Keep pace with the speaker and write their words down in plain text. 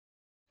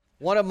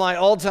One of my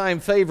all-time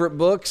favorite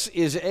books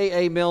is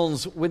A.A.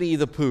 Milne's Winnie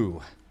the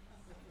Pooh.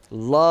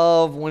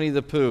 Love Winnie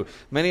the Pooh.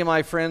 Many of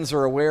my friends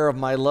are aware of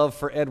my love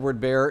for Edward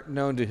Bear,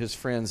 known to his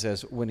friends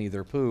as Winnie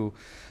the Pooh.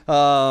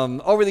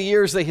 Over the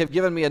years, they have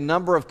given me a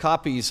number of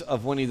copies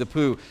of Winnie the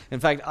Pooh. In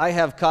fact, I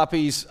have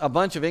copies, a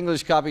bunch of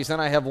English copies,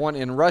 and I have one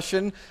in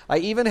Russian. I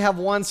even have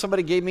one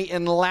somebody gave me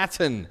in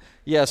Latin.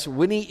 Yes,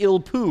 Winnie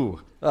il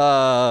Pooh.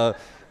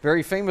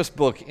 Very famous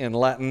book in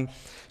Latin.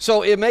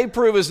 So it may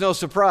prove as no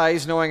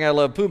surprise, knowing I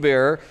love Pooh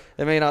Bear,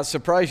 it may not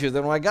surprise you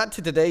that when I got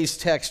to today's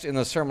text in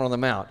the Sermon on the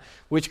Mount,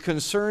 which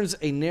concerns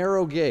a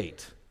narrow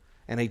gate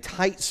and a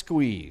tight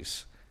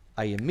squeeze,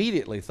 I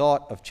immediately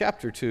thought of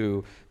chapter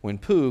 2 when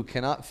Pooh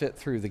cannot fit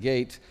through the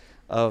gate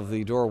of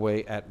the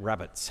doorway at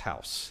Rabbit's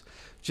house.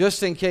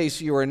 Just in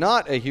case you are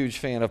not a huge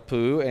fan of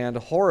Pooh and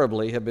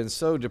horribly have been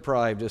so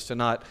deprived as to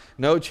not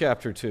know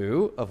chapter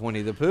 2 of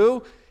Winnie the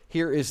Pooh,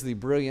 here is the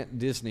brilliant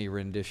Disney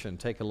rendition.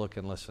 Take a look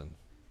and listen.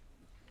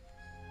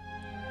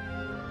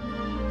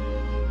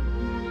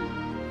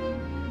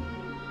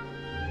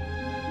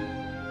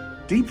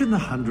 Deep in the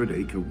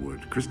 100-acre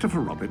wood,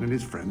 Christopher Robin and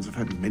his friends have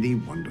had many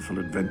wonderful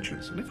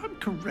adventures, and if I'm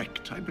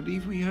correct, I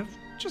believe we have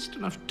just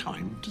enough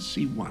time to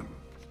see one.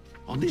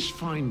 On this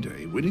fine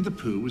day, Winnie the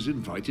Pooh was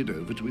invited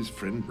over to his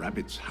friend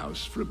Rabbit's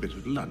house for a bit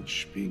of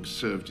lunch. Being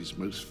served his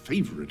most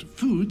favorite of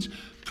foods,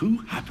 Pooh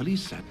happily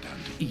sat down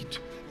to eat.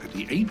 And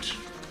he ate,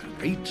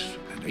 and ate,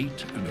 and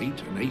ate, and ate,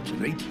 and ate,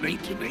 and ate, and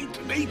ate, and ate,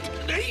 and ate,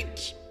 and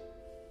ate,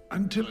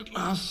 until at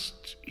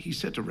last he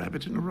said to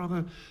Rabbit in a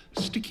rather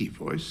sticky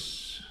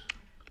voice,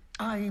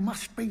 I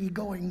must be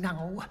going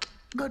now.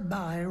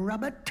 Goodbye,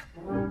 Rabbit.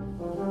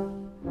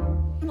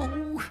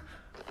 No,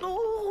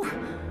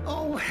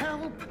 oh,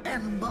 help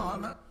and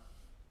bother.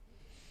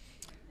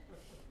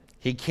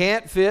 He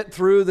can't fit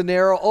through the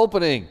narrow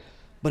opening,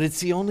 but it's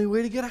the only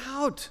way to get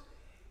out.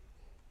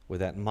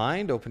 With that in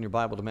mind, open your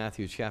Bible to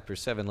Matthew chapter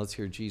 7. Let's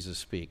hear Jesus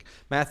speak.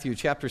 Matthew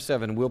chapter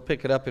 7, we'll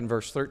pick it up in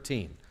verse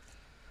 13.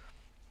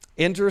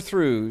 Enter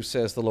through,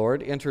 says the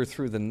Lord, enter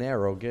through the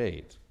narrow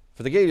gate.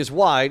 For the gate is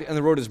wide, and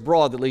the road is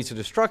broad that leads to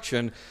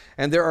destruction,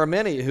 and there are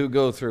many who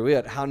go through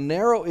it. How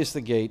narrow is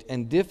the gate,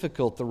 and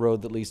difficult the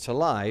road that leads to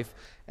life,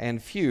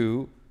 and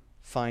few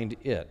find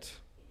it.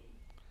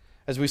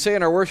 As we say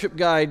in our worship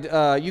guide,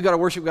 you got a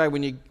worship guide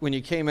when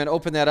you came in.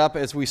 Open that up.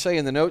 As we say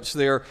in the notes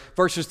there,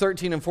 verses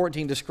 13 and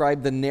 14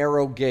 describe the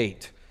narrow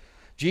gate.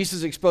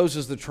 Jesus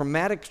exposes the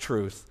traumatic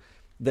truth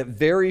that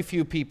very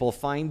few people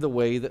find the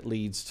way that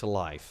leads to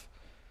life.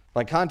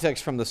 By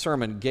context from the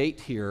sermon,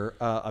 gate here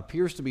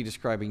appears to be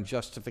describing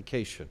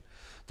justification,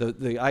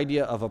 the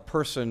idea of a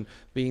person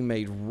being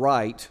made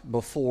right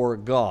before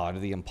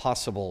God, the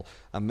impossible,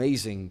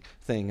 amazing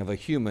thing of a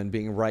human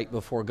being right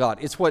before God.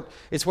 It's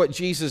what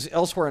Jesus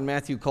elsewhere in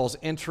Matthew calls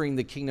entering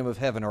the kingdom of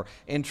heaven or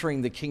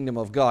entering the kingdom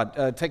of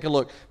God. Take a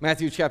look,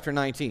 Matthew chapter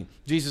 19.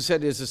 Jesus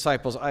said to his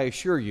disciples, I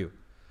assure you,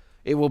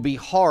 it will be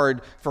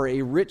hard for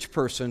a rich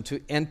person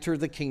to enter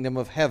the kingdom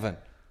of heaven.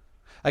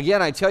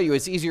 Again, I tell you,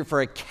 it's easier for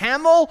a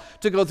camel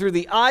to go through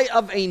the eye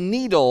of a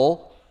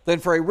needle than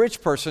for a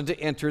rich person to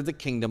enter the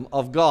kingdom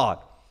of God.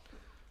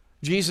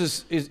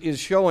 Jesus is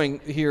showing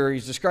here,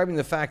 he's describing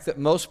the fact that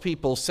most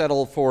people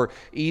settle for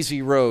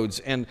easy roads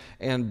and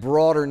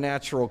broader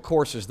natural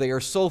courses. They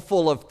are so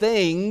full of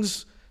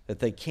things that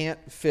they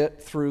can't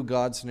fit through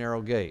God's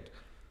narrow gate.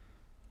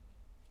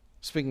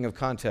 Speaking of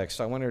context,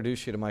 I want to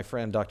introduce you to my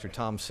friend, Dr.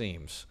 Tom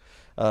Seams.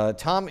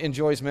 Tom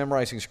enjoys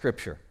memorizing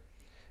Scripture.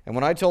 And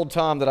when I told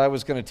Tom that I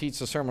was going to teach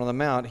the Sermon on the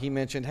Mount, he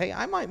mentioned, hey,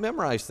 I might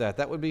memorize that.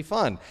 That would be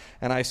fun.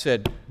 And I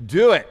said,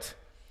 do it.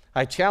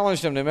 I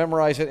challenged him to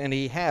memorize it, and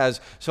he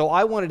has. So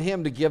I wanted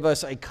him to give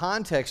us a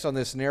context on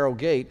this narrow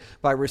gate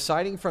by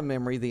reciting from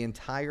memory the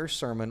entire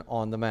Sermon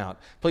on the Mount.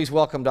 Please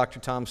welcome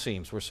Dr. Tom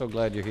Seams. We're so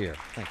glad you're here.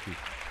 Thank you.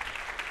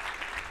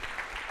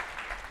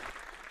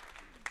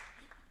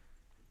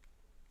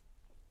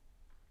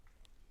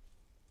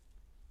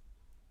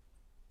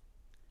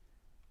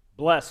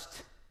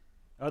 Blessed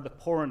are the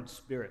poor in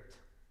spirit,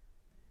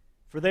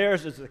 for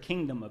theirs is the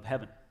kingdom of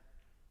heaven.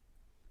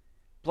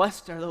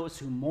 Blessed are those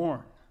who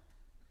mourn,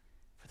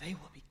 for they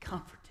will be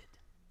comforted.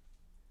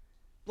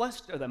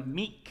 Blessed are the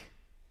meek,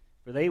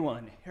 for they will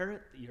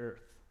inherit the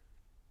earth.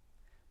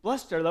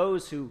 Blessed are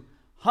those who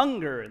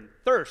hunger and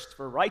thirst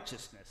for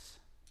righteousness,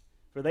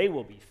 for they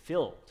will be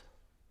filled.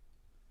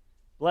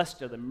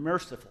 Blessed are the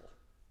merciful,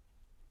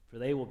 for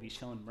they will be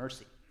shown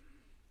mercy.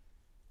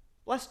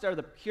 Blessed are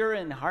the pure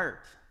in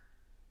heart,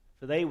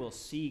 for they will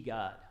see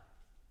God.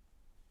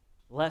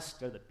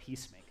 Blessed are the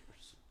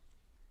peacemakers,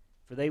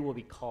 for they will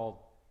be called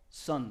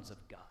sons of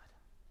God.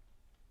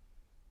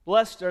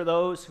 Blessed are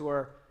those who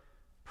are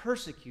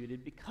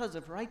persecuted because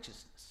of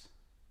righteousness,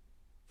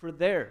 for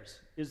theirs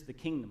is the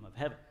kingdom of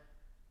heaven.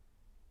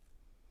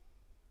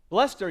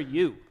 Blessed are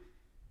you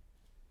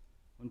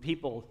when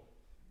people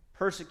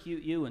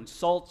persecute you,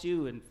 insult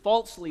you, and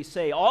falsely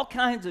say all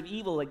kinds of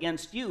evil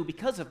against you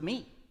because of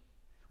me.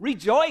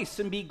 Rejoice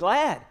and be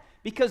glad,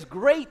 because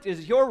great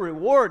is your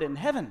reward in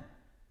heaven.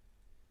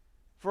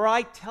 For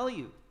I tell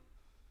you,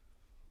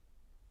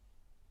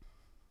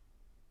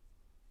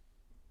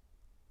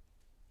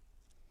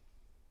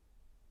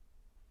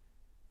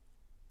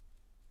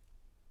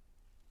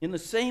 In the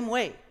same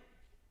way,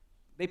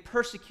 they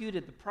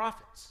persecuted the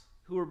prophets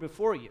who were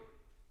before you.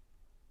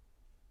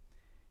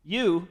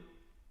 You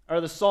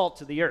are the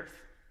salt of the earth.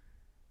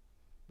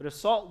 But if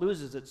salt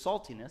loses its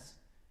saltiness,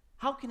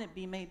 how can it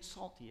be made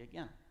salty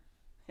again?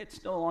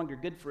 It's no longer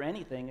good for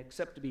anything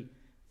except to be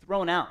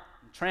thrown out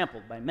and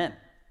trampled by men.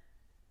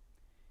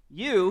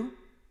 You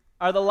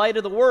are the light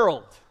of the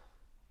world.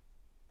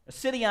 A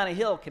city on a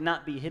hill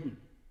cannot be hidden.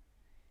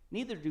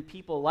 Neither do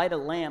people light a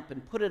lamp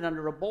and put it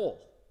under a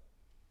bowl.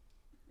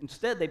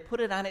 Instead, they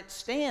put it on its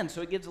stand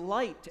so it gives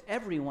light to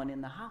everyone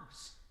in the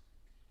house.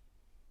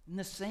 In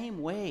the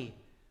same way,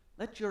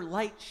 let your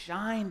light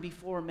shine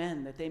before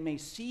men, that they may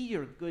see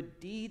your good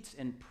deeds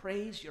and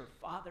praise your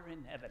Father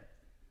in heaven.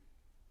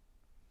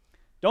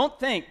 Don't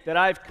think that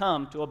I've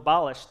come to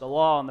abolish the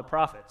law and the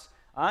prophets.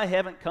 I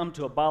haven't come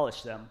to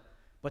abolish them,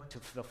 but to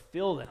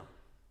fulfill them.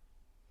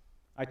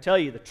 I tell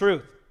you the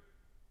truth.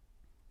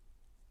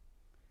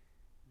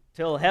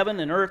 Till heaven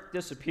and earth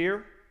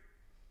disappear,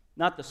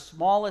 not the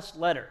smallest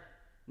letter,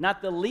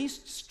 not the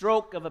least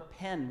stroke of a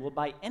pen will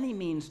by any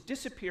means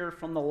disappear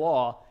from the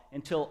law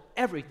until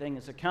everything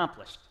is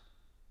accomplished.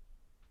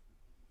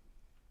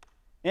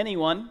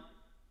 Anyone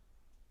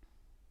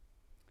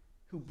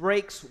who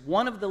breaks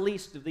one of the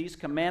least of these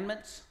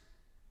commandments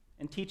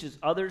and teaches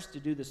others to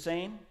do the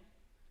same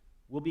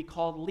will be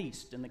called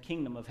least in the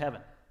kingdom of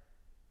heaven.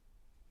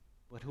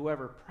 But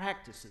whoever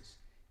practices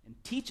and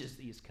teaches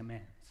these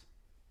commands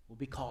will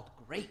be called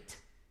great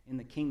in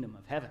the kingdom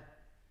of heaven.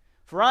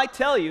 For I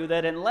tell you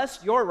that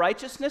unless your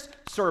righteousness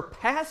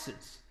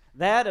surpasses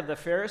that of the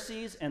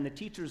Pharisees and the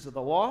teachers of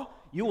the law,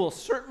 you will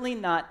certainly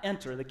not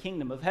enter the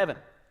kingdom of heaven.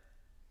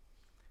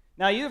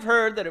 Now you've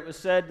heard that it was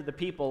said to the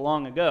people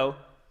long ago,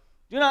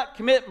 do not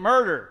commit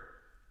murder,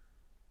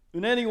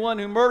 and anyone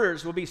who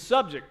murders will be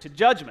subject to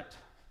judgment.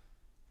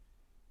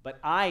 But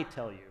I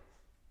tell you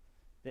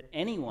that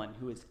anyone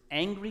who is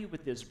angry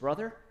with his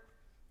brother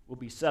will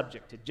be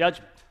subject to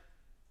judgment.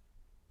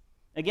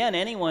 Again,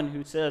 anyone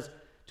who says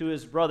to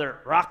his brother,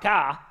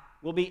 Raka,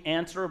 will be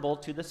answerable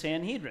to the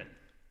Sanhedrin.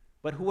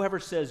 But whoever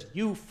says,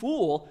 you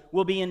fool,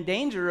 will be in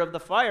danger of the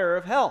fire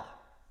of hell.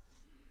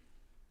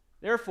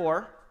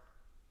 Therefore,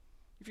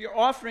 if you're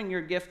offering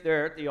your gift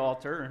there at the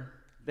altar, and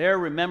there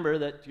remember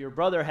that your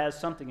brother has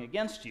something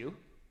against you,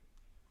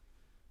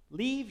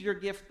 leave your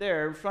gift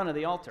there in front of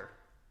the altar.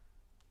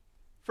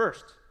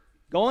 First,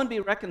 go and be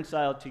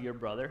reconciled to your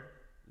brother,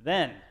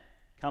 then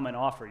come and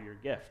offer your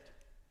gift.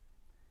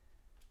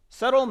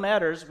 Settle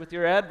matters with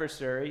your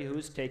adversary who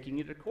is taking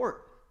you to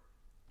court.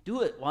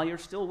 Do it while you're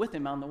still with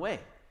him on the way,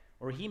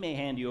 or he may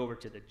hand you over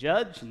to the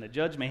judge, and the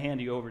judge may hand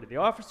you over to the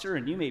officer,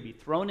 and you may be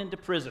thrown into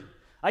prison.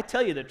 I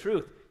tell you the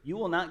truth, you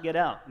will not get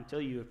out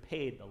until you have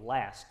paid the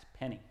last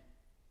penny.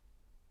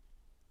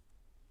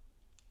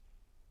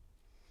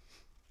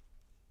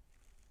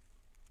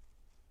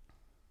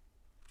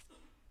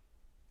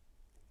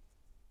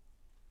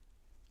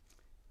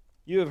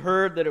 You have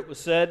heard that it was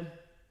said,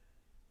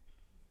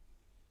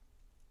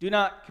 do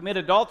not commit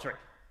adultery.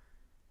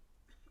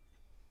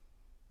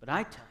 But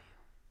I tell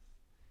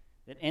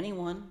you that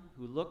anyone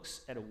who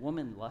looks at a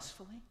woman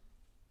lustfully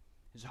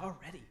has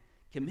already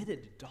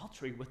committed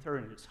adultery with her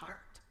in his heart.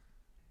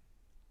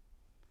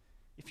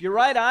 If your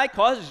right eye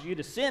causes you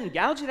to sin,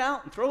 gouge it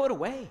out and throw it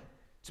away.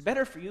 It's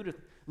better for you to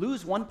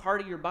lose one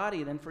part of your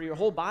body than for your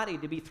whole body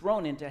to be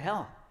thrown into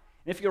hell.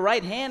 And if your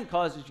right hand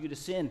causes you to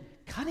sin,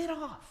 cut it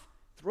off.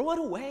 Throw it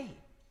away.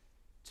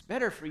 It's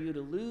better for you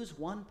to lose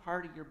one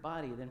part of your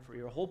body than for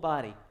your whole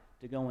body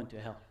to go into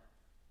hell.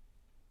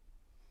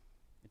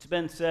 It's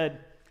been said,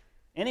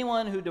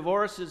 anyone who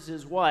divorces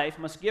his wife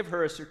must give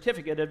her a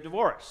certificate of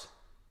divorce.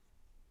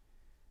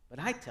 But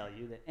I tell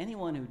you that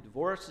anyone who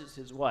divorces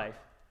his wife,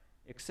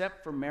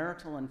 except for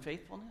marital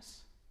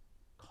unfaithfulness,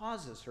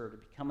 causes her to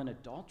become an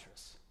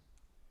adulteress.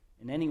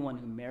 And anyone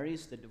who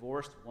marries the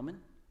divorced woman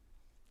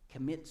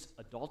commits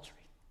adultery.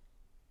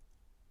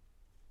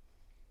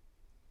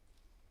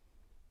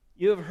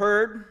 You have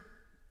heard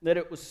that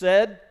it was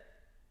said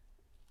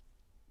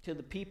to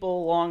the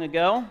people long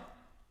ago,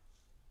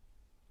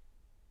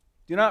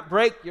 do not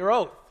break your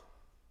oath,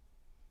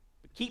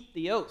 but keep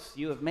the oaths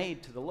you have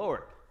made to the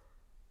Lord.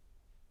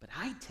 But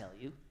I tell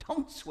you,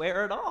 don't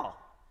swear at all,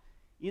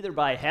 either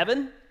by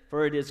heaven,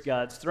 for it is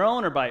God's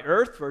throne, or by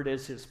earth, for it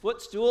is his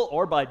footstool,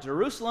 or by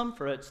Jerusalem,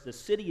 for it's the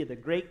city of the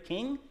great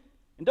king.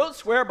 And don't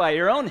swear by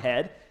your own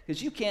head,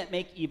 because you can't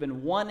make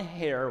even one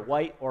hair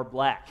white or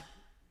black.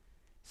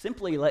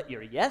 Simply let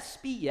your yes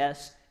be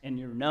yes and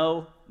your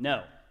no,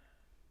 no.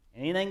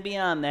 Anything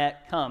beyond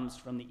that comes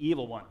from the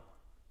evil one.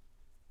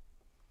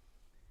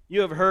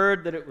 You have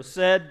heard that it was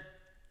said,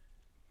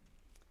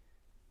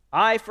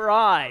 eye for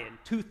eye and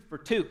tooth for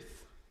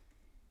tooth.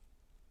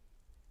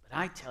 But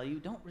I tell you,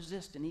 don't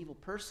resist an evil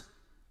person.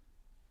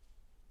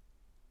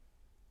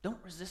 Don't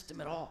resist him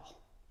at all.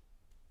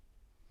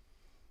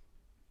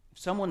 If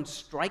someone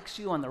strikes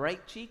you on the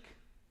right cheek,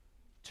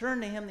 turn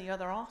to him the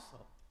other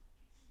also.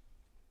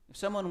 If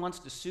someone wants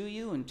to sue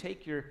you and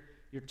take your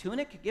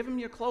tunic, give him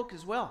your cloak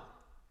as well.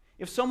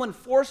 If someone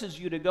forces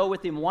you to go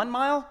with him 1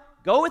 mile,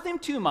 go with him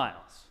 2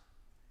 miles.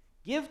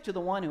 Give to the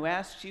one who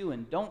asks you,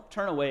 and don't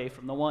turn away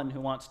from the one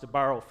who wants to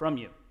borrow from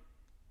you.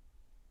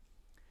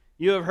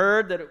 You have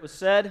heard that it was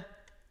said,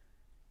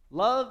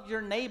 'Love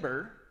your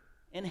neighbor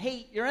and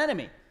hate your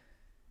enemy.'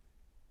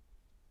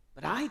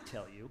 But I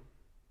tell you,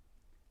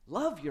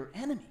 love your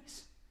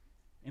enemies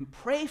and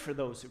pray for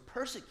those who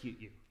persecute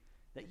you,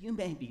 that you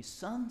may be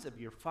sons of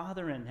your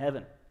Father in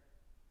heaven.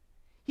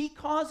 He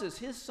causes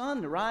his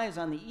sun to rise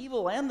on the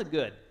evil and the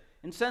good,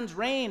 and sends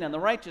rain on the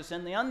righteous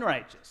and the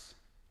unrighteous.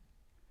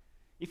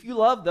 If you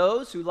love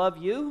those who love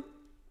you,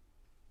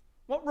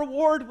 what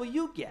reward will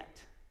you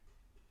get?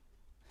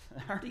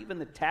 Aren't even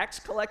the tax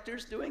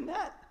collectors doing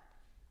that?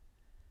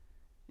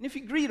 And if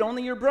you greet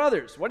only your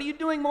brothers, what are you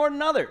doing more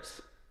than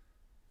others?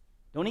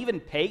 Don't even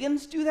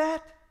pagans do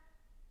that?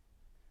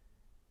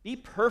 Be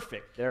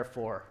perfect,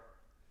 therefore,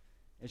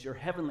 as your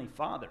heavenly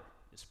Father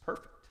is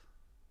perfect.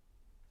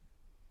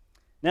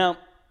 Now,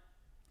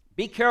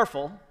 be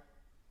careful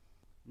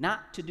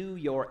not to do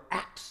your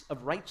acts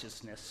of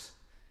righteousness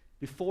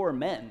before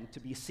men to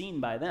be seen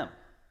by them.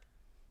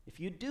 If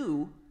you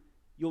do,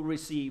 you'll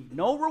receive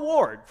no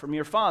reward from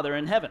your Father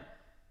in heaven.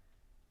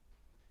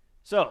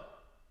 So,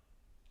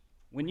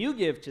 when you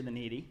give to the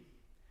needy,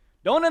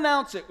 don't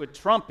announce it with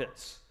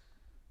trumpets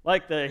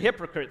like the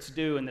hypocrites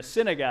do in the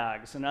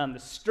synagogues and on the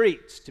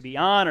streets to be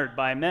honored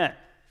by men.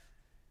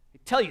 I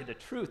tell you the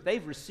truth,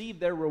 they've received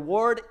their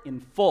reward in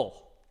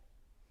full.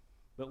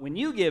 But when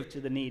you give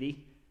to the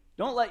needy,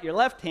 don't let your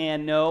left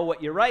hand know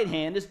what your right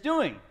hand is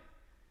doing,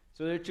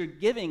 so that your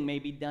giving may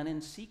be done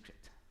in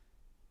secret.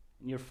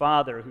 And your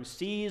Father, who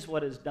sees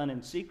what is done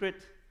in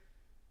secret,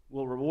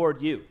 will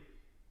reward you.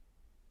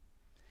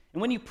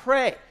 And when you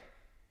pray,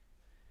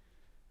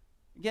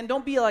 again,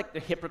 don't be like the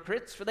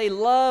hypocrites, for they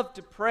love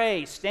to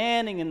pray,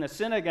 standing in the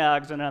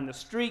synagogues and on the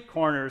street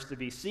corners to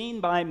be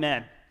seen by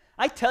men.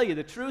 I tell you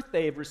the truth,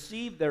 they have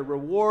received their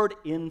reward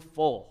in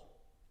full.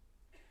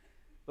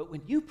 But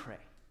when you pray,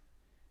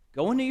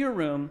 go into your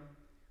room,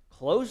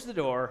 close the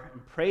door,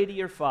 and pray to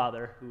your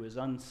Father who is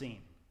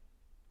unseen.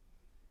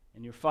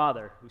 And your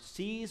Father, who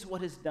sees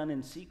what is done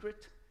in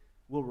secret,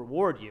 will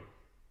reward you.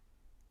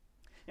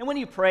 And when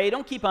you pray,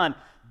 don't keep on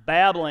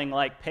babbling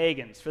like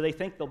pagans, for they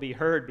think they'll be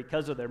heard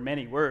because of their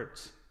many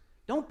words.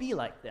 Don't be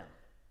like them.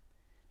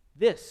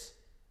 This,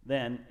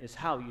 then, is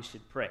how you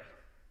should pray.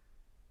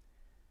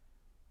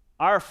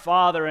 Our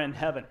Father in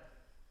heaven,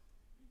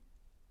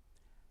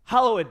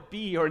 hallowed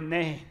be your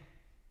name.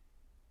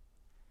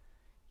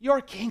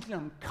 Your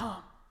kingdom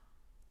come.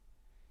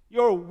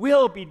 Your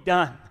will be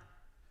done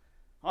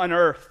on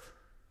earth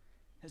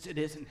as it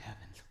is in heaven.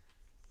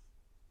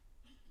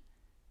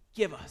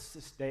 Give us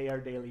this day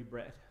our daily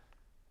bread.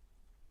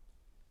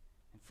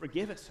 And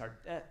forgive us our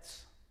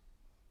debts,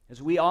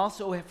 as we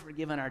also have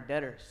forgiven our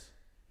debtors.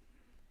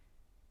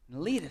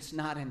 And lead us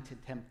not into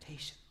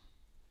temptation,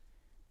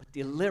 but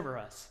deliver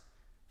us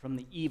from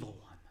the evil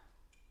one.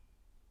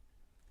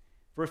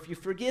 For if you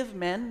forgive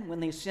men when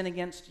they sin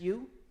against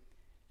you,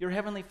 your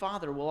heavenly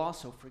Father will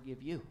also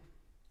forgive you.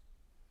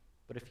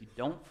 But if you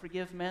don't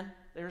forgive men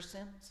their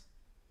sins,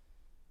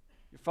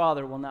 your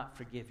Father will not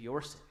forgive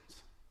your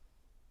sins.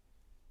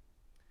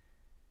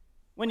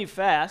 When you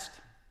fast,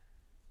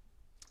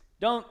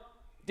 don't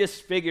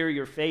disfigure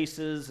your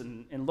faces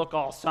and look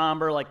all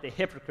somber like the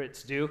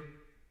hypocrites do.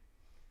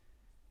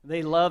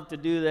 They love to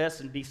do this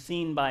and be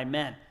seen by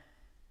men.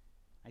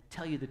 I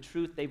tell you the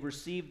truth, they've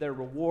received their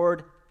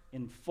reward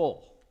in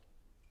full.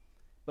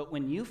 But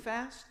when you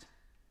fast,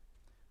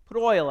 put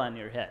oil on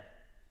your head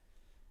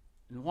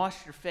and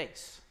wash your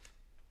face,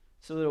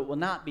 so that it will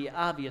not be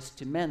obvious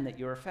to men that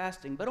you are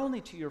fasting, but only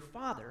to your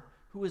Father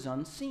who is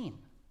unseen.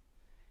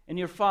 And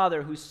your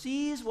Father who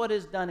sees what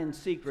is done in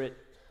secret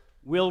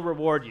will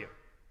reward you.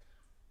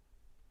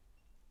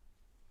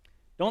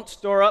 Don't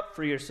store up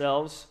for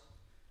yourselves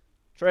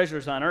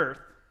treasures on earth,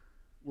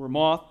 where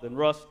moth and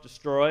rust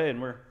destroy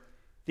and where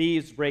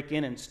thieves break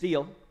in and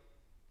steal.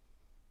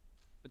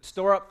 But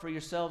store up for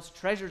yourselves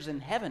treasures in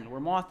heaven, where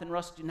moth and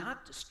rust do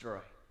not destroy,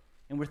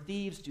 and where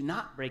thieves do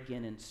not break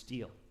in and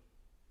steal.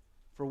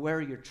 For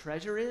where your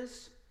treasure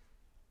is,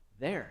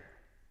 there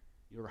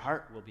your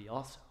heart will be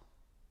also.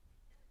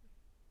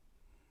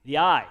 The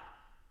eye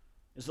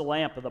is the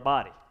lamp of the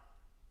body.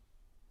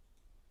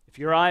 If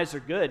your eyes are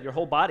good, your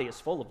whole body is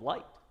full of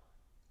light.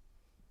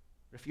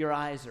 But if your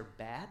eyes are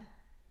bad,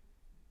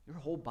 your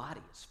whole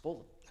body is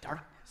full of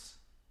darkness.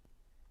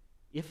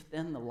 If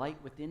then the light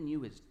within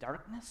you is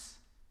darkness,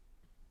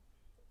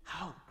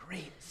 how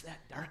great is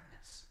that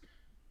darkness?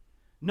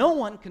 No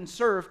one can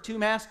serve two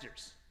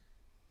masters.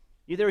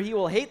 Either he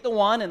will hate the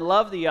one and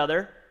love the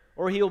other,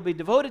 or he will be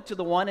devoted to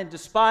the one and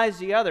despise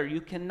the other. You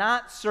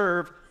cannot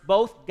serve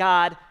both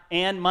God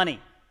and money.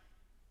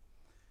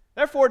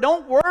 Therefore,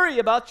 don't worry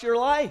about your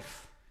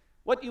life,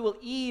 what you will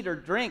eat or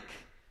drink,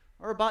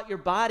 or about your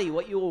body,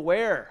 what you will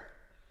wear.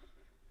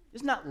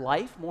 Is not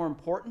life more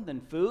important than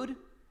food,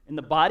 and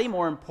the body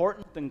more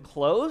important than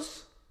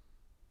clothes?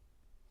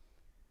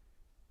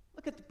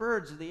 Look at the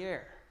birds of the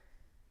air.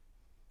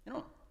 They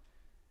don't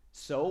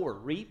sow or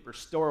reap or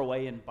store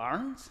away in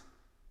barns,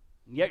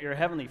 and yet your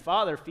heavenly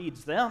Father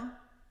feeds them.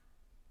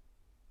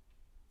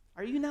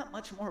 Are you not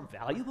much more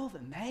valuable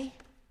than they?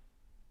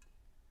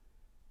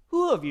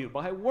 Who of you,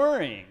 by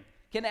worrying,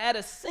 can add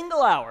a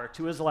single hour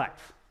to his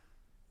life?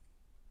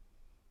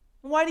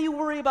 Why do you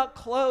worry about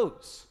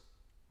clothes?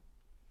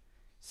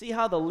 See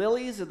how the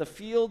lilies of the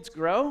fields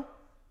grow?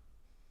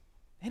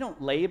 They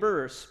don't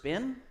labor or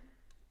spin.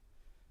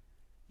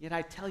 Yet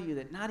I tell you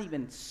that not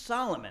even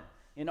Solomon,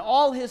 in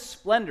all his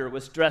splendor,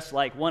 was dressed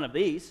like one of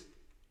these.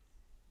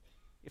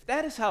 If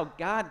that is how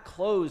God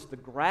clothes the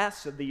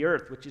grass of the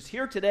earth, which is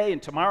here today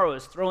and tomorrow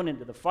is thrown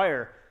into the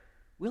fire,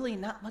 will he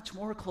not much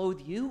more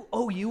clothe you,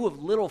 O you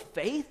of little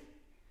faith?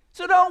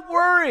 So don't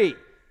worry,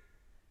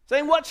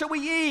 saying, what shall we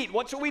eat?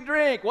 What shall we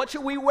drink? What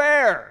shall we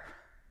wear?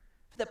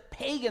 For the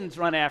pagans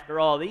run after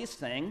all these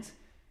things,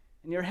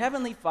 and your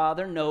heavenly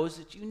Father knows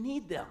that you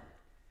need them.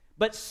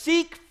 But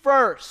seek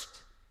first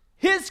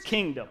his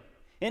kingdom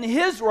and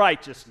his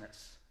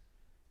righteousness,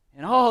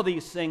 and all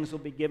these things will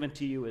be given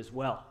to you as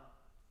well.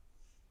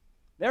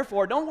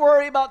 Therefore, don't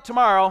worry about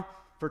tomorrow,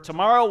 for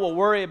tomorrow will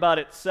worry about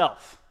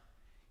itself.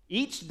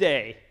 Each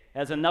day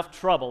has enough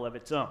trouble of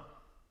its own.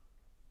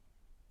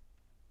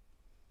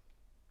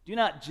 Do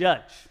not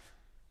judge,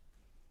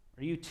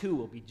 or you too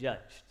will be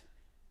judged.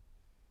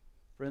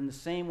 For in the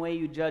same way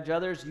you judge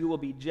others, you will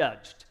be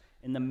judged.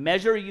 In the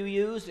measure you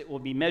use, it will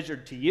be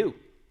measured to you.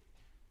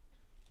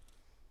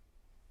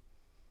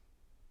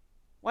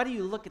 Why do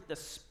you look at the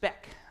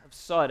speck of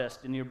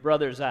sawdust in your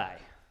brother's eye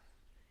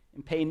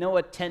and pay no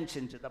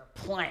attention to the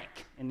plank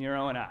in your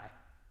own eye?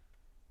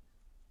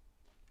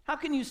 How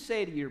can you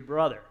say to your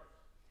brother,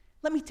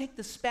 let me take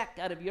the speck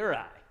out of your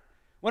eye,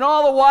 when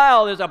all the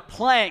while there's a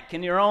plank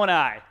in your own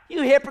eye?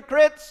 You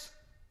hypocrites!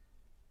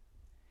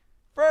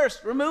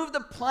 First, remove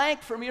the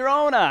plank from your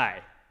own eye,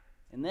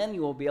 and then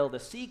you will be able to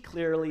see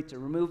clearly to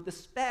remove the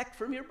speck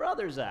from your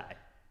brother's eye.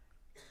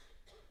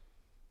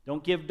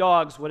 Don't give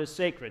dogs what is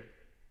sacred.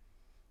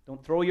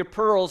 Don't throw your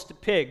pearls to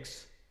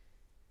pigs.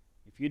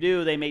 If you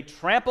do, they may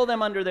trample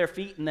them under their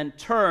feet and then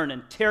turn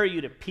and tear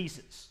you to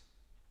pieces.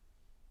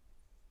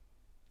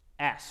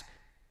 Ask,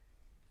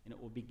 and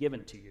it will be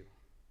given to you.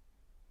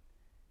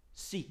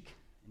 Seek,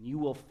 and you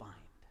will find.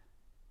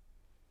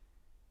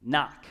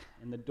 Knock,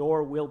 and the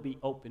door will be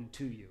opened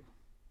to you.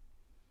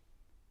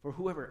 For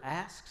whoever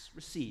asks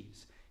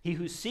receives. He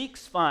who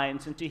seeks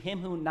finds, and to him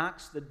who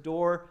knocks the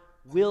door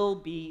will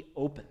be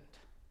opened.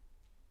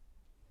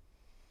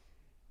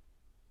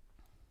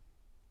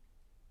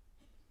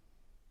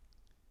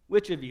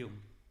 Which of you,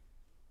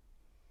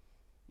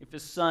 if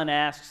his son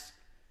asks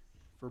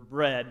for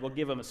bread, will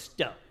give him a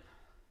stone?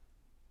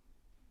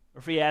 Or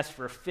if he asks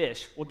for a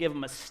fish, will give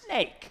him a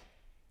snake?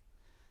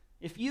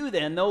 If you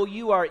then, though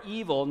you are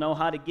evil, know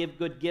how to give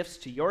good gifts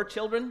to your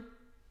children,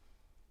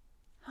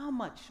 how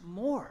much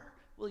more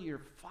will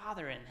your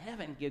Father in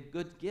heaven give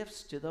good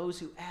gifts to those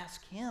who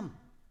ask him?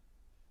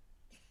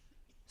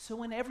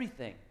 So in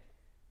everything,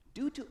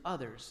 do to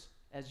others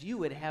as you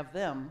would have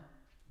them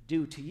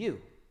do to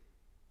you.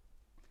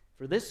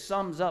 For this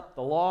sums up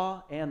the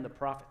law and the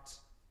prophets.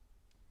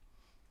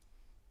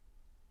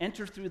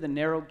 Enter through the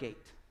narrow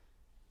gate.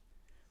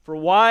 For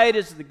wide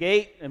is the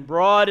gate and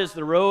broad is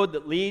the road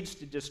that leads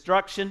to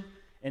destruction,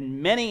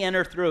 and many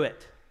enter through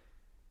it.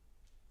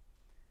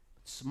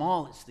 But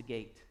small is the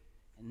gate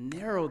and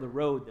narrow the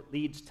road that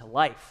leads to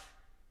life,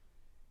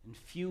 and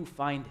few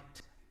find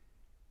it.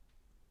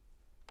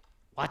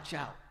 Watch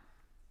out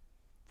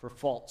for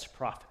false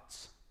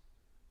prophets.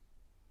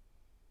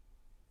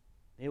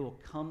 They will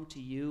come to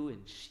you in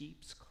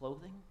sheep's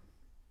clothing,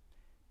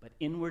 but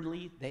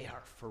inwardly they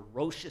are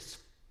ferocious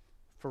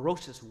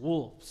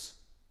wolves.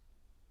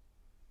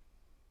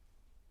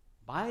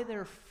 By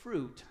their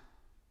fruit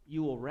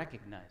you will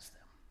recognize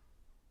them.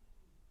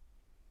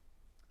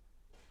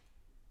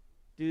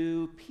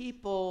 Do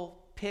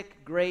people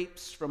pick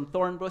grapes from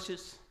thorn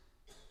bushes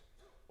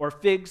or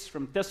figs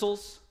from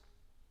thistles?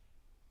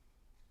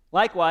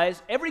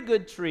 Likewise, every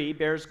good tree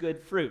bears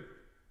good fruit,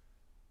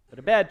 but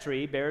a bad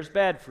tree bears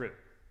bad fruit.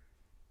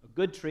 A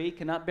good tree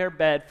cannot bear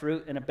bad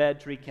fruit, and a bad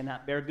tree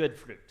cannot bear good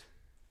fruit.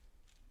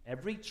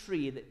 Every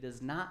tree that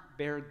does not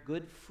bear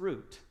good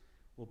fruit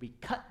will be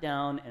cut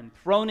down and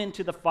thrown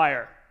into the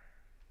fire.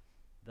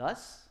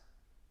 Thus,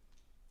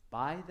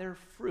 by their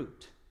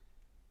fruit,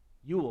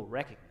 you will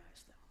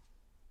recognize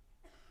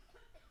them.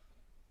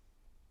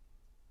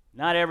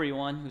 Not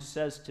everyone who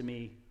says to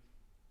me,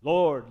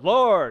 Lord,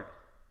 Lord,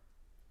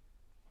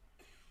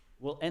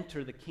 will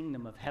enter the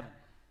kingdom of heaven,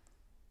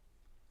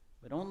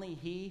 but only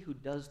he who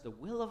does the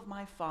will of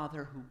my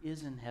Father who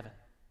is in heaven.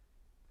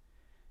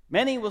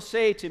 Many will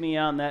say to me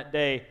on that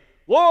day,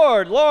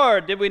 Lord,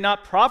 Lord, did we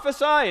not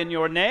prophesy in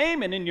your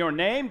name, and in your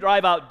name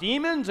drive out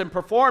demons and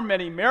perform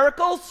many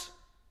miracles?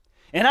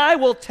 And I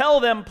will tell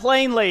them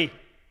plainly,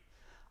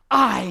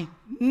 I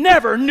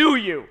never knew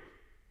you.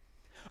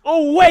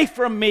 Away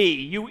from me,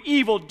 you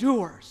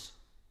evildoers.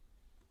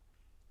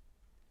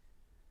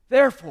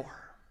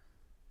 Therefore,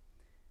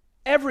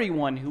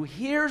 everyone who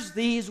hears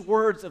these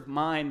words of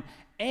mine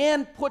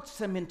and puts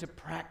them into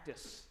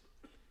practice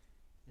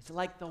is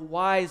like the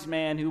wise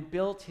man who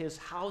built his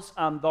house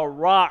on the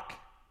rock.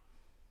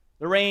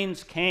 The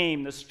rains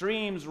came, the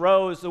streams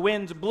rose, the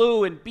winds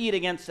blew and beat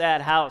against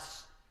that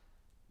house.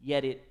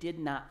 Yet it did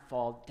not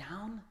fall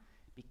down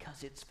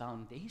because its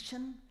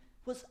foundation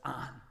was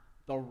on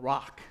the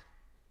rock.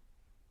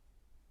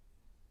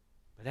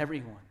 But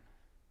everyone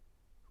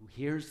who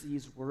hears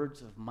these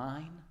words of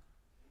mine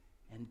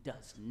and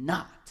does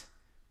not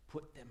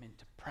put them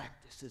into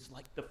practice is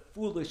like the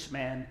foolish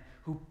man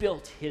who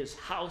built his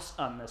house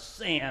on the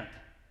sand.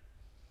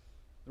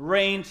 The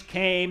rains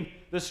came,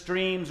 the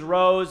streams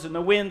rose, and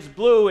the winds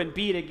blew and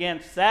beat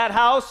against that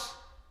house,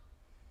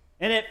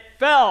 and it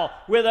fell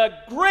with a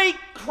great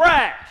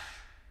crash.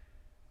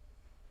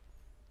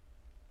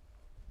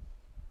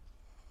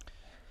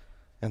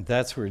 And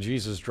that's where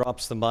Jesus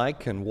drops the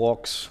mic and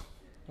walks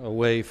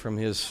away from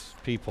his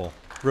people.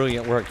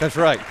 Brilliant work. That's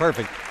right.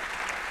 Perfect.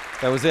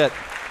 That was it.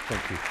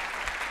 Thank you.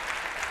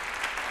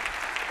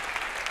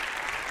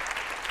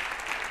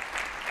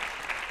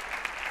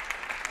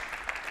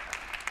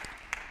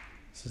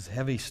 This is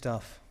heavy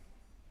stuff.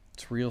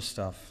 It's real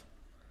stuff.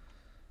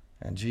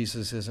 And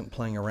Jesus isn't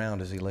playing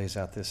around as he lays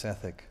out this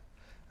ethic.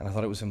 And I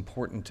thought it was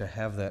important to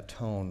have that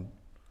tone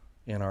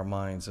in our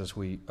minds as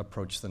we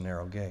approach the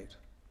narrow gate.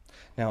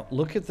 Now,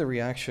 look at the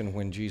reaction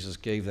when Jesus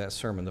gave that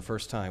sermon the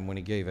first time when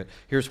he gave it.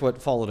 Here's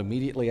what followed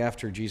immediately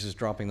after Jesus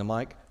dropping the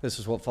mic. This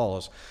is what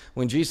follows.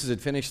 When Jesus had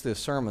finished this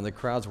sermon, the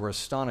crowds were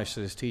astonished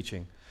at his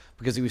teaching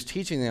because he was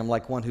teaching them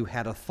like one who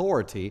had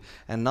authority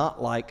and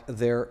not like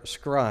their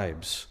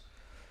scribes.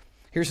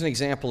 Here's an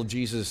example of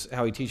Jesus,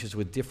 how he teaches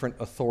with different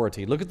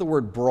authority. Look at the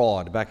word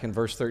broad back in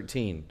verse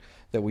 13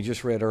 that we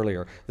just read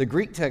earlier. The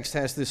Greek text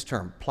has this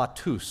term,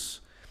 platus.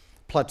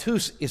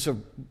 Platus is a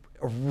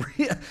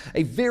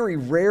very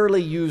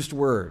rarely used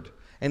word,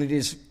 and it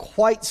is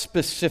quite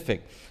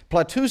specific.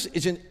 Platus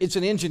it's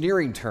an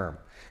engineering term.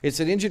 It's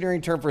an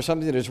engineering term for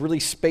something that is really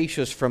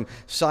spacious from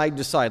side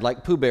to side,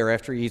 like Pooh Bear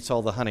after he eats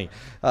all the honey.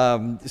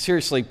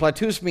 Seriously,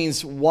 platus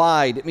means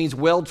wide. It means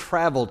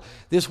well-traveled.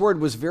 This word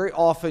was very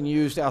often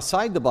used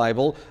outside the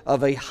Bible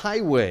of a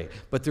highway,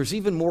 but there's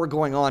even more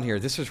going on here.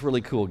 This is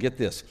really cool. Get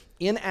this.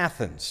 In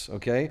Athens,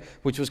 okay,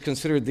 which was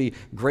considered the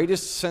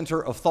greatest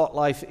center of thought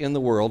life in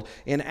the world,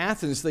 in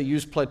Athens they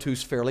used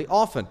platus fairly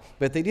often,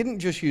 but they didn't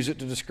just use it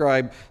to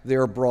describe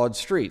their broad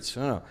streets.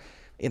 No.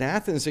 In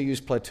Athens, they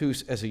used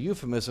platus as a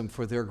euphemism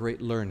for their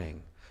great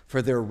learning,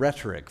 for their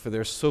rhetoric, for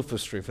their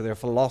sophistry, for their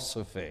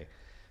philosophy.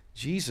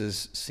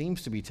 Jesus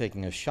seems to be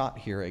taking a shot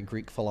here at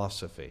Greek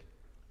philosophy.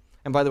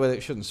 And by the way,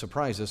 that shouldn't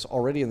surprise us.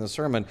 Already in the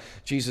sermon,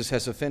 Jesus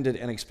has offended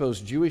and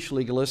exposed Jewish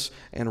legalists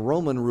and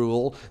Roman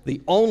rule.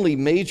 The only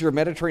major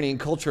Mediterranean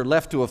culture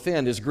left to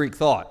offend is Greek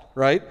thought,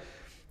 right?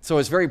 So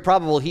it's very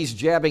probable he's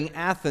jabbing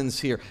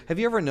Athens here. Have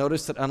you ever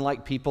noticed that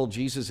unlike people,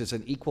 Jesus is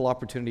an equal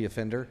opportunity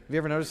offender? Have you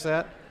ever noticed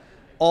that?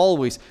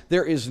 Always.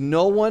 There is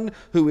no one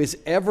who is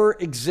ever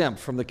exempt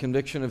from the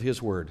conviction of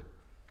his word.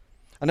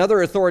 Another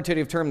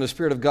authoritative term the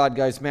Spirit of God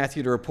guides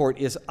Matthew to report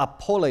is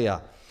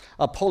apoleia.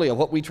 Apoleia,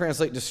 what we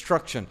translate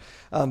destruction.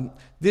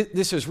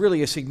 This is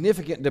really a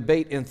significant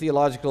debate in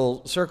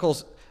theological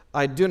circles.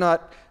 Let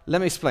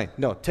me explain.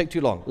 No, take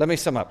too long. Let me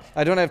sum up.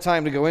 I don't have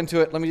time to go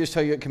into it. Let me just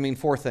tell you it can mean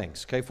four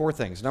things. Okay, four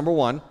things. Number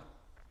one,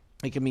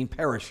 it can mean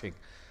perishing,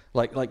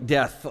 like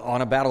death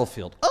on a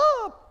battlefield.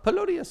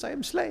 Polonius, I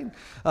am slain.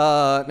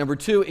 Number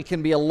two, it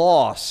can be a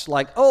loss,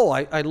 like,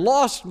 I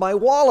lost my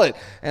wallet,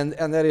 and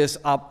that is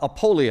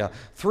apoleia.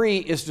 Three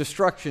is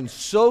destruction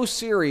so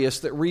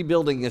serious that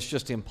rebuilding is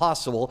just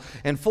impossible.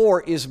 And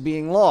four is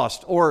being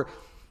lost, or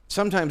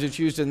sometimes it's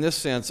used in this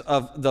sense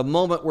of the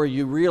moment where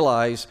you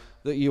realize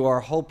that you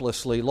are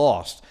hopelessly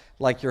lost,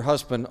 like your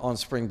husband on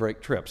spring break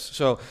trips.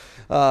 So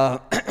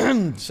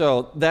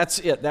that's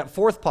it. That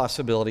fourth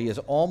possibility is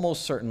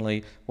almost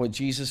certainly what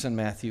Jesus and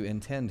Matthew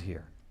intend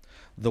here.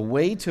 The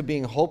way to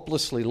being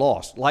hopelessly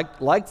lost,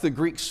 like the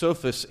Greek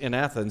sophists in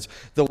Athens,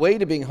 the way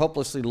to being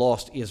hopelessly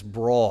lost is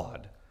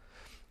broad.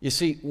 You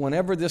see,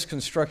 whenever this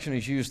construction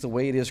is used the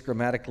way it is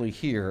grammatically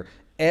here,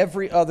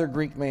 every other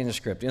Greek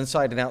manuscript,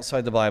 inside and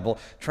outside the Bible,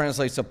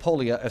 translates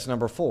apoleia as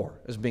number 4,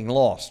 as being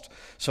lost.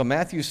 So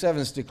Matthew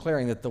 7 is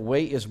declaring that the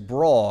way is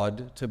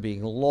broad to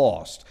being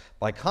lost.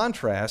 By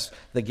contrast,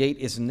 the gate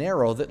is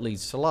narrow that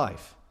leads to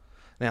life.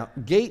 Now,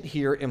 gate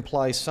here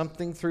implies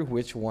something through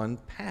which one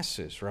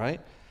passes, right?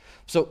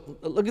 So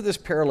look at this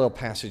parallel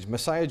passage.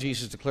 Messiah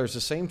Jesus declares the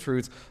same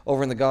truth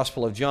over in the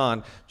Gospel of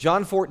John.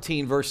 John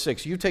 14, verse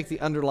 6. You take the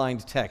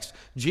underlined text.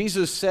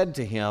 Jesus said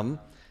to him,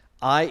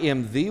 I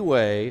am the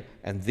way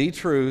and the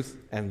truth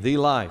and the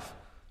life.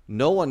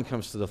 No one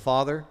comes to the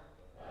Father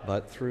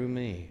but through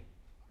me.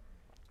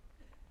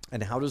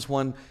 And how does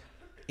one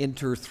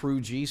enter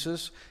through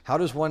Jesus? How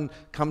does one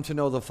come to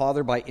know the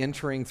Father by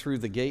entering through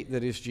the gate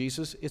that is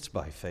Jesus? It's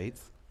by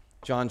faith.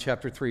 John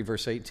chapter 3,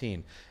 verse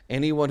 18.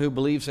 Anyone who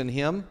believes in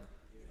him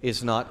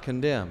is not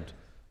condemned,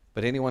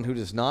 but anyone who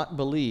does not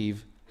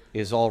believe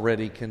is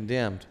already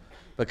condemned,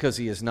 because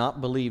he has not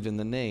believed in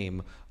the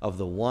name of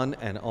the one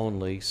and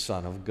only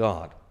Son of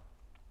God.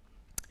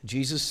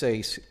 Jesus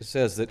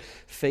says that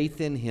faith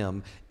in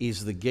him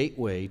is the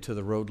gateway to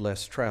the road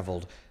less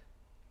traveled,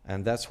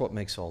 and that's what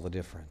makes all the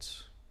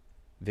difference.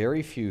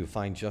 Very few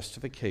find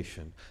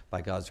justification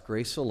by God's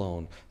grace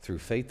alone, through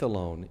faith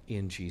alone,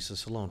 in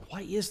Jesus alone.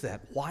 Why is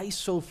that? Why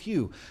so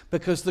few?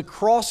 Because the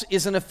cross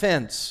is an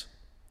offense.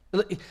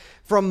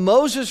 From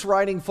Moses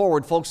writing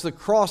forward, folks, the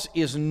cross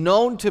is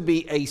known to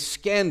be a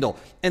scandal.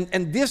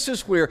 And this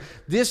is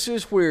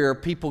where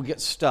people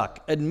get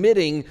stuck,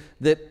 admitting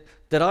that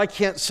I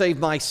can't save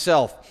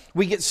myself.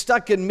 We get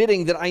stuck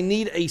admitting that I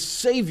need a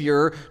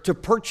Savior to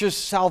purchase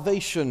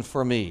salvation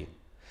for me.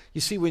 You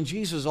see, when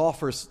Jesus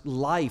offers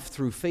life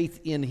through faith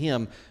in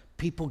him,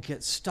 people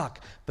get stuck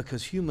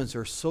because humans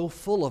are so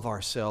full of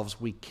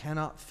ourselves we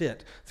cannot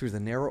fit through the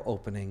narrow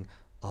opening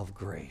of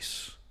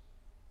grace.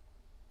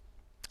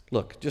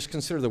 Look, just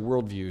consider the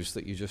worldviews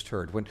that you just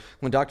heard.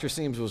 When Dr.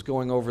 Seams was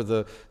going over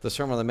the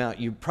Sermon on the Mount,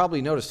 you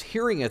probably noticed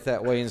hearing it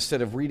that way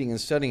instead of reading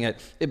and studying it,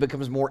 it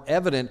becomes more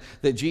evident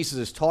that Jesus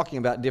is talking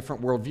about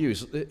different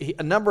worldviews.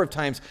 A number of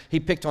times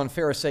he picked on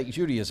Pharisaic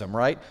Judaism,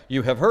 right?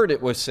 You have heard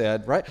it was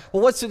said, right?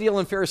 Well, what's the deal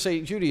in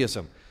Pharisaic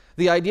Judaism?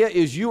 The idea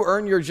is you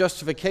earn your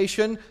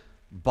justification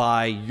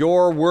by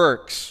your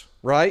works,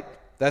 right?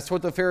 That's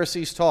what the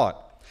Pharisees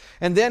taught.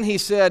 And then he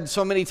said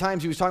so many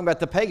times, he was talking about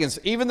the pagans.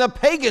 Even the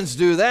pagans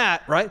do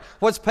that, right?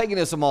 What's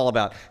paganism all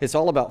about? It's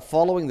all about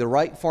following the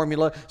right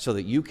formula so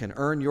that you can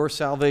earn your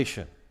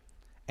salvation.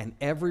 And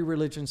every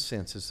religion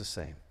since is the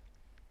same.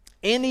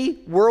 Any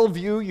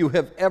worldview you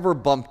have ever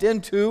bumped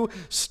into,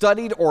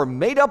 studied, or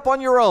made up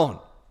on your own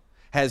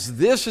has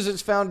this as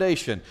its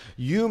foundation.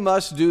 You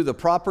must do the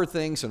proper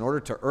things in order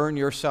to earn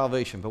your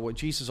salvation. But what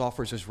Jesus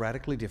offers is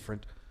radically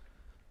different.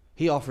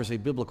 He offers a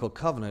biblical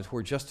covenant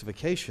where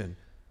justification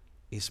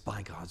is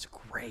by God's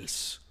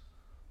grace.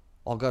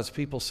 All God's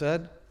people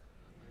said,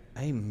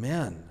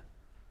 amen.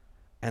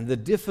 And the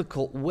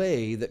difficult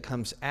way that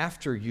comes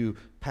after you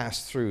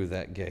pass through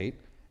that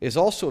gate is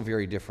also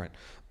very different.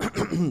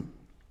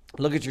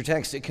 Look at your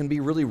text. It can be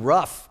really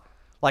rough,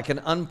 like an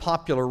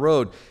unpopular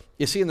road.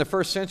 You see, in the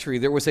first century,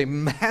 there was a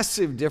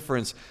massive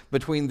difference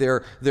between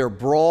their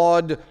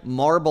broad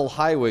marble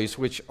highways,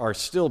 which are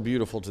still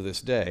beautiful to this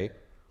day,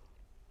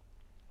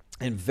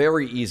 and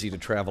very easy to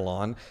travel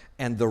on,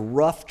 and the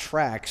rough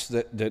tracks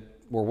that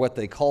were what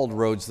they called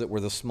roads that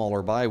were the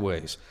smaller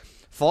byways.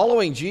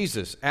 Following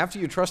Jesus, after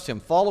you trust him,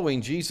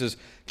 following Jesus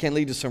can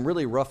lead to some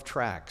really rough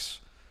tracks,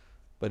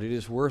 but it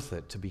is worth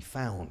it to be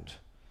found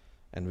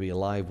and be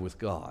alive with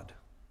God.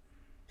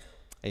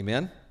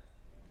 Amen?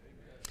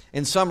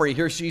 In summary,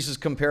 here's Jesus'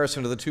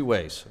 comparison to the two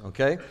ways,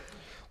 okay?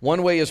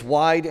 One way is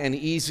wide and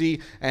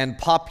easy and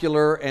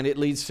popular, and it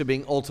leads to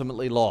being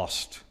ultimately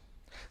lost.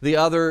 The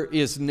other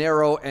is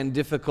narrow and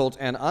difficult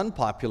and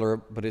unpopular,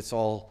 but it's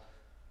all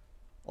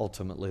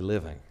ultimately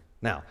living.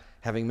 Now,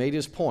 having made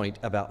his point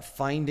about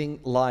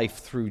finding life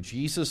through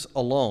Jesus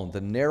alone,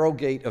 the narrow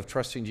gate of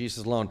trusting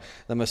Jesus alone,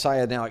 the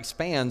Messiah now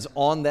expands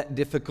on that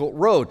difficult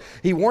road.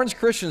 He warns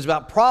Christians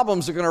about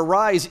problems that are going to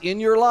arise in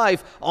your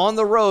life on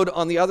the road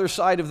on the other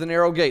side of the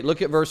narrow gate.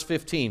 Look at verse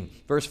 15.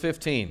 Verse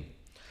 15.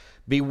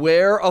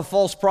 Beware of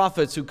false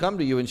prophets who come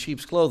to you in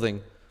sheep's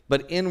clothing,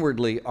 but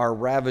inwardly are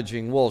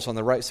ravaging wolves. On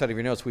the right side of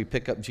your notes, we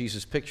pick up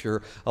Jesus'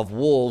 picture of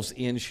wolves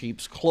in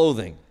sheep's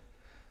clothing.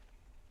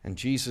 And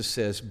Jesus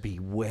says,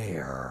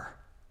 beware.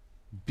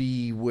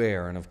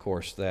 Beware. And of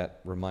course, that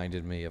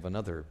reminded me of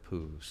another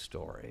Pooh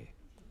story.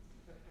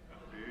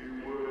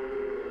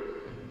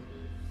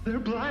 They're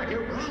black. They're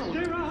round.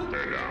 They're out.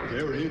 They're down.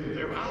 They're in.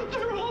 They're out.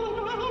 They're all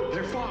about.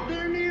 They're far.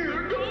 They're near.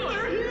 They're gone.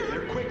 They're here.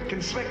 They're quick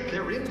and slick.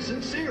 They're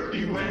insincere.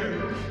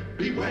 Beware.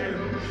 Beware.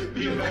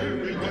 Beware.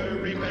 Beware.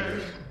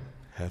 Beware.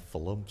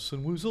 Heffalumps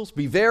and woozles.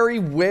 Be very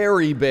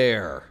wary,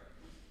 bear.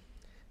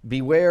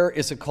 Beware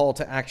is a call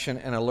to action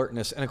and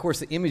alertness. And of course,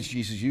 the image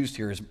Jesus used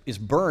here is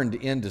burned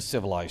into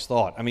civilized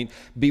thought. I mean,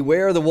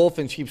 beware the wolf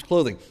in sheep's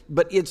clothing.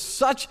 But it's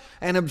such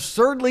an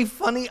absurdly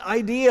funny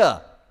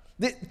idea.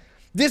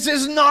 This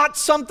is not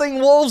something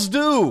wolves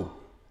do.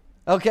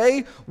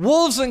 Okay?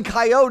 Wolves and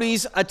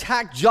coyotes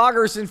attack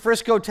joggers in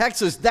Frisco,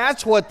 Texas.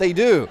 That's what they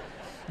do.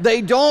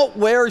 They don't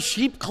wear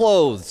sheep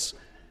clothes.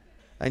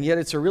 And yet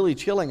it's a really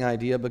chilling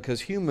idea because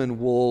human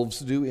wolves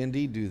do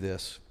indeed do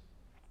this.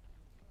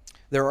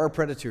 There are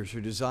predators who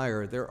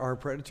desire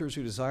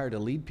to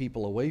lead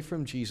people away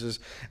from Jesus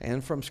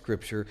and from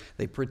Scripture.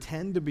 They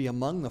pretend to be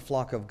among the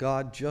flock of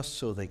God just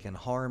so they can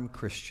harm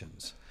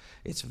Christians.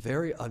 It's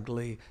very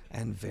ugly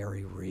and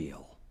very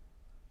real.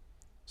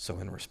 So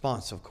in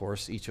response, of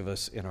course, each of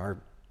us in our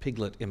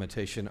piglet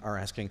imitation are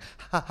asking,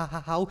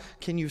 how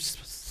can you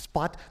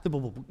spot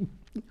the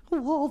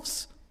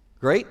wolves?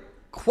 Great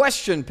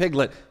question,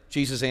 piglet.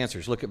 Jesus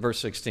answers. Look at verse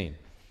 16.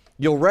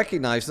 You'll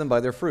recognize them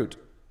by their fruit.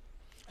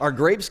 Are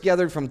grapes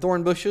gathered from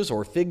thorn bushes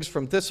or figs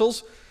from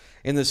thistles?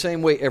 In the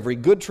same way, every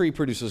good tree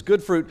produces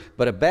good fruit,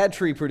 but a bad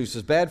tree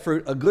produces bad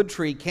fruit. A good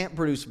tree can't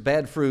produce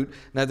bad fruit,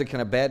 neither can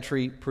a bad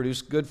tree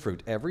produce good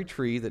fruit. Every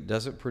tree that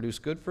doesn't produce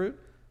good fruit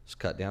is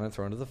cut down and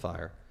thrown into the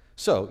fire.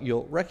 So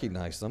you'll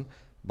recognize them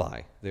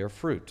by their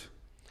fruit.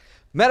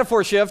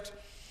 Metaphor shift.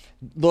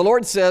 The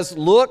Lord says,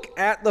 look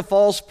at the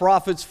false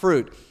prophet's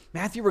fruit.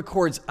 Matthew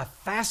records a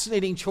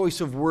fascinating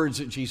choice of words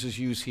that Jesus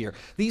used here.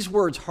 These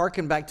words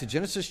harken back to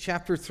Genesis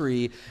chapter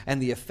 3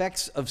 and the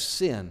effects of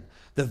sin.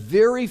 The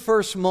very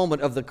first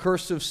moment of the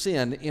curse of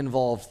sin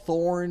involved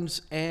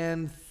thorns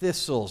and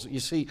thistles. You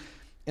see,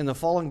 in the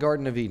fallen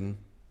Garden of Eden,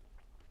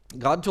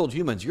 God told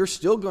humans, you're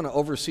still going to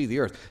oversee the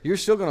earth. You're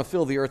still going to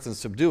fill the earth and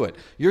subdue it.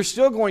 You're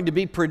still going to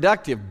be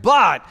productive,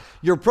 but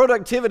your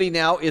productivity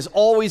now is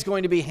always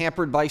going to be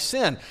hampered by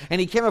sin. And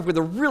he came up with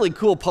a really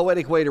cool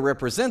poetic way to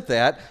represent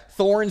that,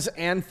 thorns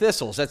and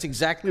thistles. That's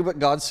exactly what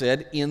God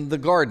said in the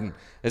garden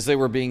as they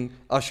were being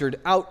ushered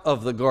out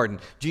of the garden.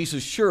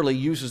 Jesus surely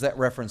uses that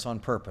reference on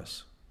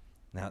purpose.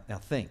 Now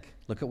think,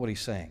 look at what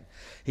he's saying.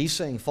 He's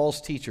saying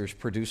false teachers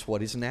produce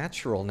what is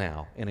natural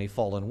now in a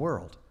fallen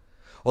world.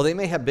 Well, they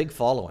may have big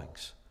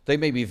followings. They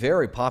may be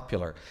very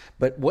popular.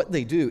 But what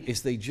they do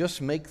is they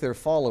just make their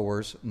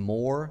followers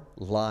more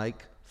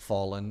like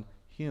fallen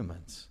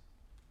humans.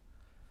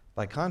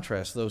 By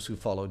contrast, those who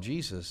follow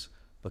Jesus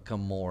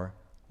become more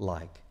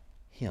like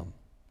him.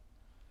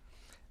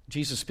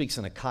 Jesus speaks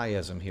in a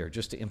chiasm here,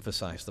 just to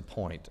emphasize the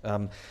point.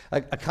 A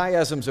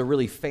chiasm is a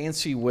really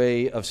fancy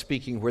way of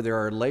speaking where there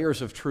are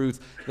layers of truth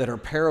that are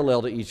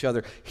parallel to each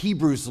other.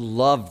 Hebrews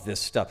love this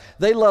stuff.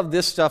 They love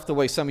this stuff the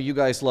way some of you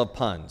guys love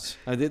puns.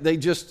 They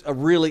just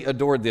really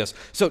adored this.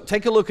 So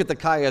take a look at the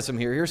chiasm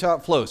here. Here's how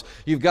it flows.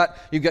 You've got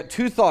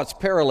two thoughts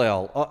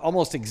parallel,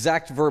 almost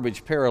exact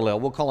verbiage parallel.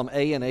 We'll call them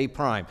A and A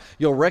prime.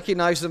 You'll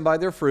recognize them by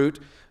their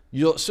fruit.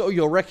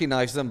 You'll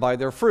recognize them by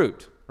their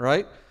fruit,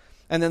 right?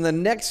 And then the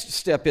next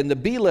step in the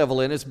B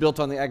level is built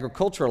on the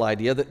agricultural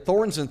idea that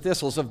thorns and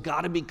thistles have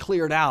got to be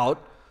cleared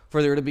out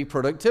for there to be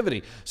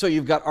productivity. So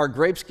you've got our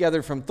grapes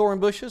gathered from thorn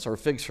bushes or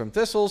figs from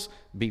thistles,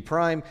 B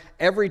prime.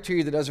 Every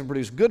tree that doesn't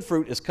produce good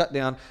fruit is cut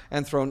down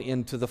and thrown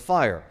into the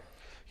fire.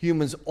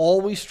 Humans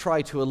always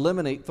try to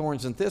eliminate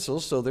thorns and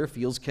thistles so their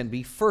fields can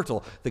be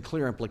fertile. The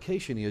clear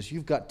implication is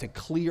you've got to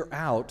clear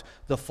out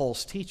the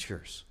false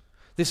teachers.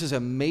 This is a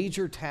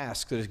major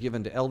task that is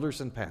given to elders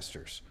and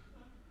pastors.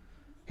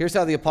 Here's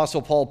how the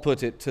Apostle Paul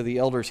put it to the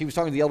elders. He was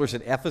talking to the elders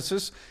at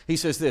Ephesus. He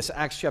says this,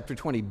 Acts chapter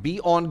 20, be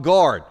on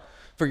guard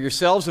for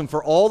yourselves and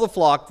for all the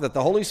flock that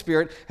the Holy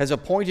Spirit has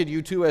appointed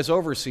you to as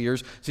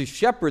overseers to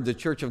shepherd the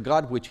church of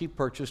God, which he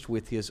purchased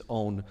with his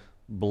own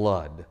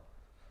blood.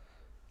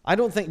 I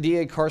don't think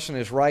D.A. Carson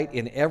is right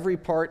in every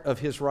part of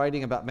his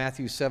writing about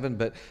Matthew 7,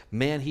 but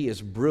man, he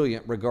is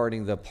brilliant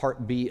regarding the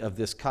part B of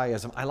this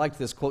chiasm. I like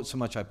this quote so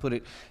much I put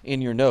it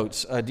in your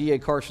notes. D.A.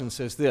 Carson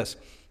says this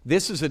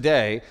is a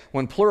day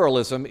when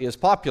pluralism is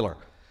popular.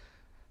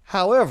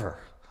 However,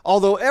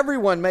 although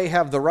everyone may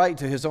have the right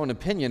to his own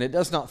opinion, it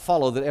does not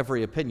follow that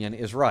every opinion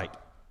is right.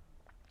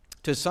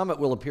 To some, it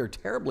will appear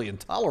terribly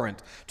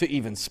intolerant to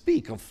even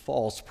speak of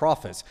false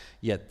prophets.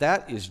 Yet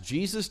that is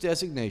Jesus'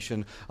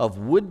 designation of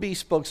would-be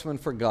spokesmen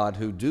for God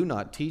who do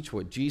not teach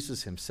what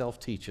Jesus himself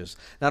teaches.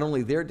 Not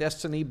only their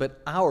destiny,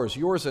 but ours,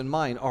 yours and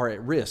mine, are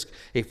at risk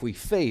if we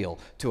fail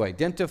to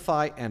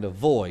identify and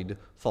avoid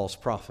false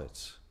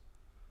prophets.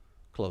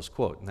 Close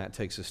quote. And that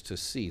takes us to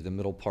C, the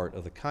middle part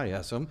of the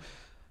chiasm.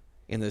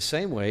 In the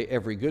same way,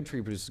 every good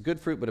tree produces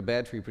good fruit, but a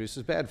bad tree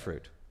produces bad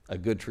fruit. A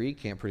good tree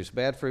can't produce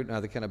bad fruit,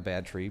 neither can a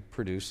bad tree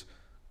produce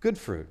good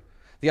fruit.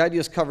 The idea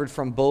is covered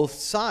from both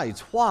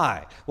sides.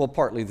 Why? Well,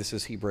 partly this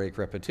is Hebraic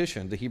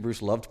repetition. The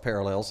Hebrews loved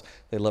parallels,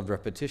 they loved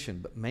repetition,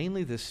 but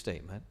mainly this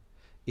statement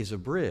is a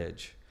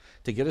bridge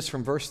to get us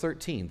from verse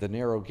 13, the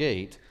narrow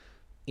gate,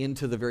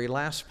 into the very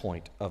last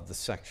point of the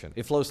section.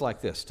 It flows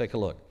like this. Take a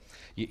look.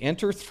 You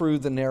enter through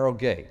the narrow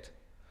gate.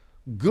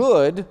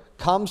 Good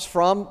comes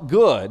from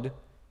good,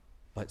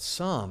 but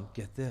some,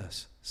 get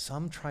this,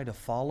 some try to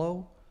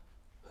follow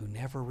who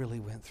never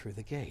really went through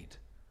the gate.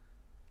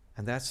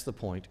 And that's the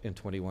point in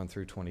 21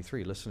 through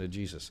 23. Listen to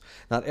Jesus.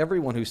 Not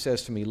everyone who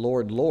says to me,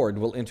 Lord, Lord,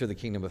 will enter the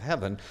kingdom of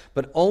heaven,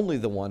 but only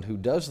the one who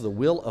does the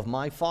will of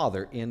my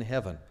Father in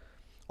heaven.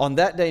 On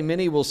that day,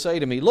 many will say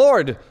to me,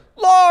 Lord,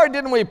 Lord,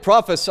 didn't we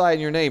prophesy in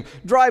your name,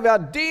 drive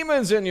out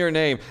demons in your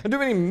name, and do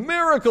many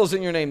miracles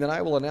in your name? Then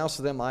I will announce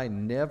to them, I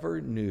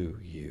never knew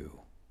you.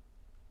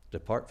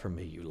 Depart from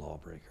me, you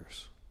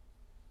lawbreakers.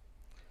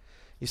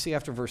 You see,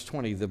 after verse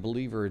 20, the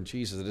believer in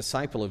Jesus, the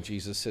disciple of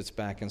Jesus, sits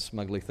back and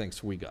smugly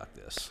thinks, we got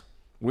this.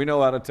 We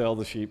know how to tell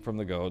the sheep from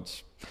the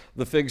goats,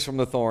 the figs from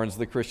the thorns,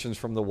 the Christians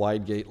from the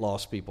wide gate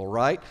lost people,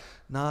 right?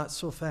 Not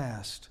so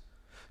fast.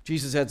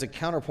 Jesus adds a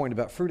counterpoint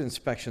about fruit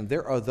inspection.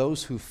 There are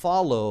those who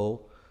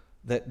follow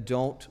that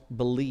don't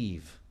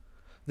believe.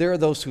 There are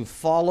those who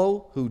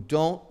follow who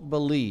don't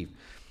believe.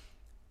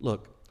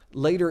 Look,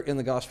 later in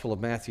the Gospel of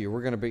Matthew,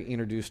 we're going to be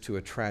introduced to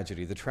a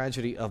tragedy, the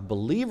tragedy of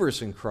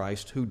believers in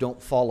Christ who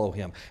don't follow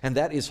him. And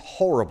that is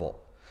horrible.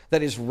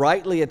 That is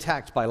rightly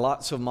attacked by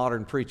lots of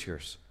modern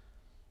preachers.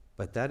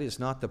 But that is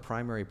not the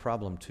primary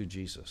problem to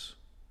Jesus.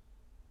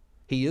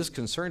 He is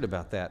concerned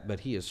about that,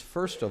 but he is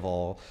first of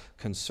all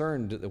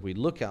concerned that we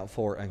look out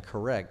for and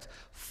correct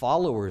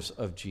followers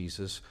of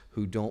Jesus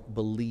who don't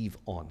believe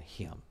on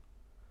him.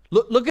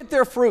 Look at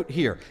their fruit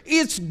here.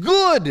 It's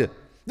good.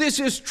 This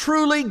is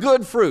truly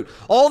good fruit.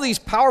 All these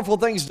powerful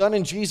things done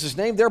in Jesus'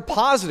 name, they're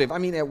positive. I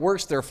mean, at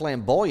worst, they're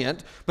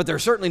flamboyant, but they're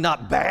certainly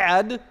not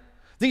bad.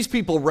 These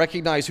people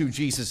recognize who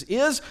Jesus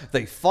is.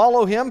 They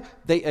follow him.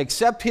 They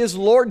accept his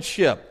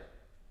lordship.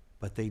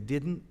 But they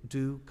didn't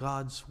do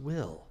God's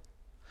will.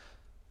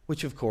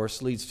 Which, of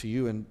course, leads to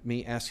you and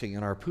me asking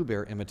in our Pooh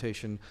Bear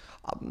imitation,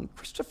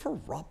 Christopher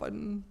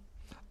Robin,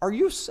 are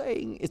you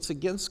saying it's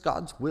against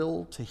God's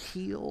will to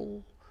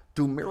heal,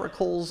 do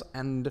miracles,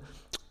 and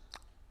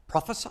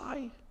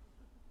prophesy?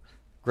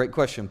 Great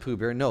question, Pooh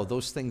Bear. No,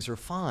 those things are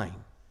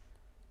fine,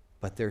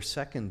 but they're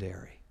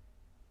secondary.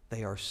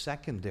 They are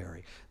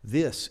secondary.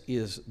 This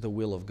is the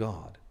will of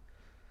God,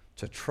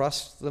 to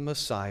trust the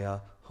Messiah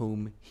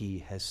whom he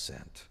has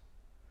sent.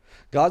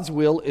 God's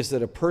will is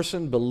that a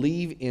person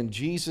believe in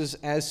Jesus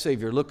as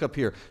Savior. Look up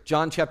here,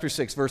 John chapter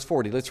 6, verse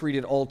 40. Let's read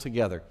it all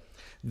together.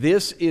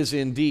 This is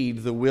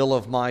indeed the will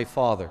of my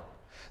Father,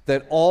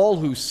 that all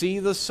who see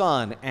the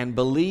Son and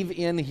believe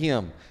in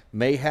him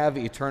may have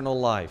eternal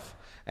life,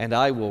 and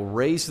I will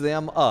raise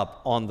them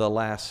up on the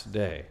last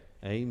day.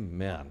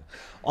 Amen.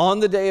 On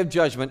the day of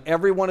judgment,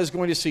 everyone is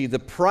going to see the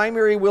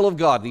primary will of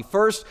God. The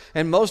first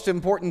and most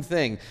important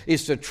thing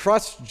is to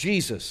trust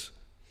Jesus.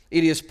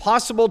 It is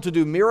possible to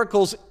do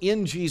miracles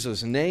in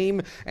Jesus'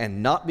 name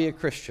and not be a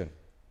Christian.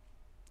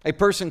 A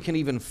person can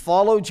even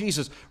follow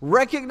Jesus,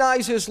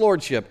 recognize his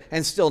lordship,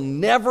 and still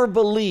never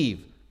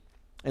believe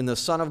in the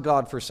Son of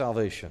God for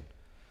salvation.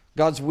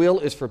 God's will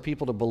is for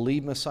people to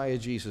believe Messiah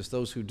Jesus.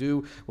 Those who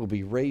do will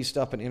be raised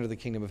up and enter the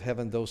kingdom of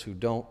heaven. Those who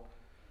don't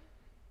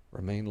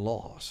remain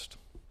lost.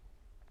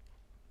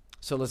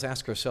 So let's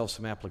ask ourselves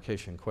some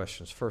application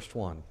questions. First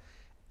one,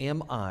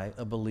 am I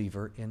a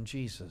believer in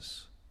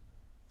Jesus?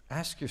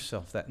 Ask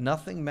yourself that.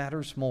 Nothing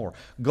matters more.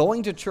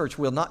 Going to church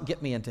will not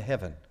get me into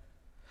heaven.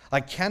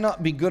 I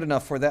cannot be good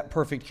enough for that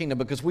perfect kingdom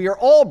because we are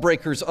all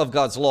breakers of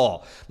God's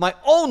law. My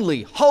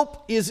only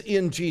hope is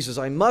in Jesus.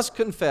 I must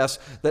confess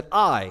that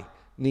I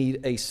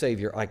need a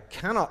Savior. I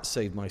cannot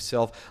save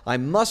myself. I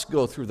must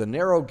go through the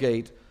narrow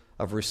gate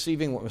of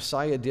receiving what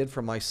Messiah did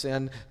for my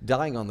sin,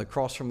 dying on the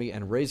cross for me,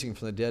 and raising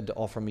from the dead to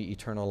offer me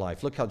eternal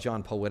life. Look how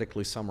John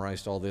poetically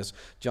summarized all this.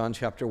 John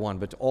chapter 1,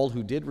 but to all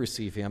who did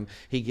receive him,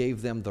 he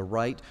gave them the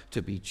right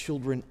to be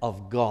children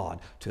of God,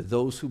 to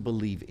those who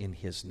believe in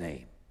his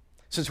name.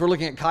 Since we're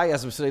looking at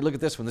chiasms today, look at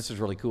this one. This is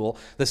really cool.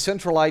 The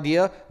central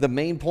idea, the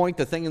main point,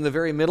 the thing in the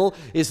very middle,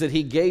 is that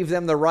he gave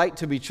them the right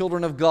to be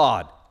children of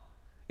God.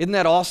 Isn't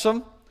that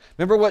awesome?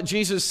 Remember what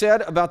Jesus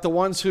said about the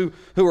ones who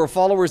were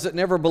followers that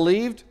never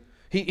believed?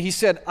 He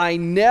said, I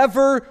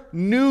never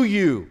knew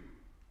you.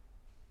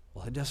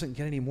 Well, it doesn't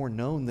get any more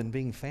known than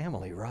being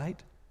family,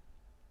 right?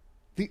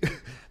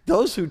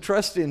 Those who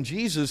trust in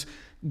Jesus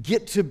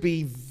get to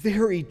be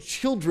very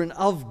children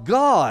of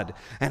God.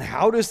 And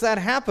how does that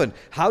happen?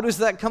 How does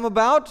that come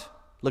about?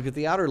 Look at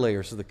the outer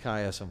layers of the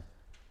chiasm.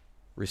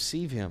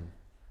 Receive him.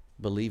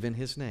 Believe in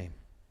his name.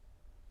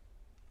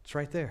 It's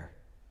right there.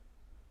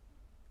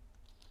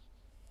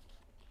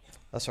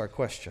 That's our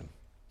question.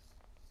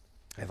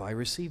 Have I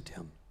received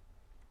him?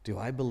 Do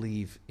I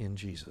believe in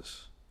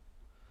Jesus?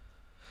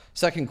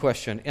 Second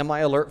question, am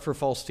I alert for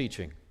false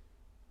teaching?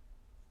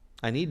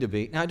 I need to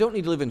be. Now, I don't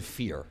need to live in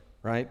fear,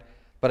 right?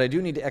 But I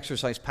do need to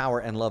exercise power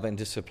and love and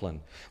discipline.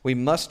 We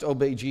must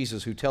obey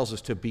Jesus, who tells us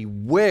to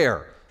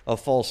beware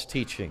of false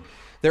teaching.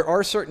 There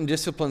are certain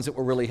disciplines that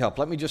will really help.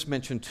 Let me just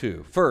mention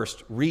two.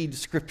 First, read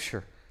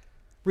Scripture.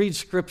 Read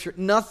Scripture.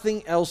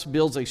 Nothing else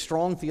builds a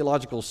strong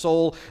theological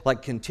soul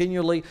like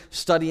continually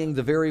studying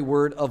the very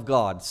Word of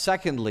God.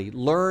 Secondly,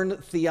 learn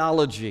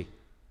theology.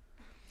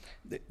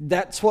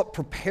 That's what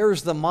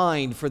prepares the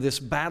mind for this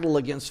battle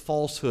against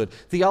falsehood.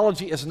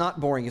 Theology is not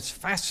boring. It's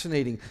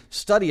fascinating.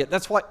 Study it.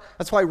 That's why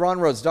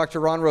Dr.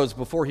 Ron Rhodes,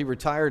 before he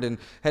retired and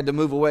had to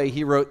move away,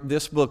 he wrote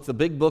this book, The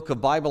Big Book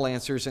of Bible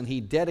Answers, and he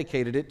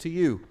dedicated it to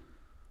you.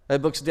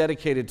 That book's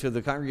dedicated to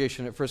the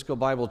congregation at Frisco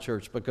Bible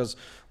Church because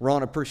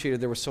Ron appreciated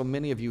there were so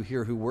many of you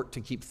here who work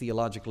to keep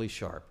theologically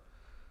sharp.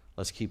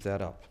 Let's keep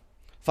that up.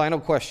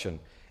 Final question.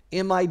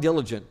 Am I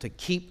diligent to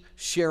keep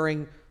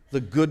sharing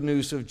the good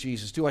news of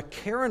Jesus? Do I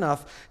care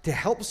enough to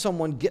help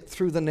someone get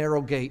through the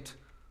narrow gate?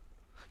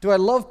 Do I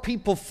love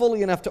people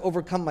fully enough to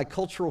overcome my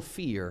cultural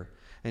fear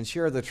and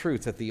share the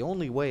truth that the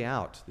only way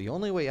out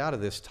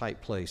of this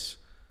tight place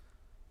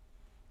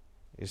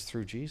is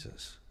through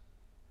Jesus?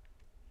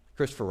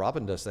 Christopher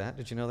Robin does that.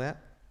 Did you know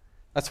that?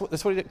 That's what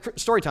he did.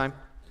 Story time.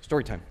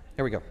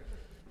 Here we go.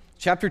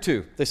 Chapter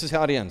 2. This is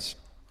how it ends.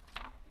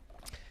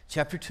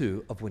 Chapter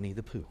 2 of Winnie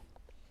the Pooh.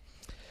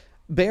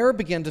 Bear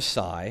began to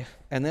sigh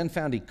and then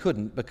found he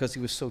couldn't because he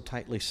was so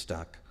tightly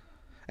stuck.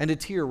 And a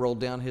tear rolled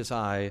down his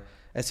eye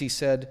as he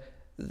said,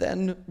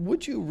 "Then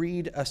would you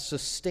read a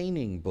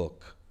sustaining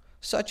book,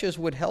 such as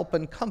would help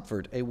and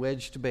comfort a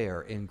wedged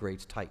bear in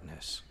great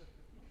tightness?"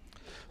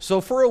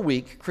 So for a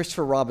week,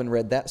 Christopher Robin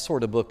read that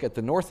sort of book at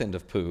the north end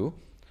of Pooh,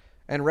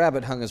 and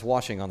Rabbit hung his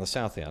washing on the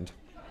south end.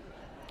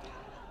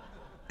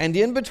 And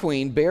in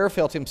between, Bear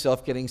felt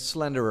himself getting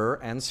slenderer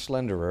and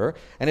slenderer,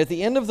 and at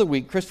the end of the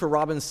week, Christopher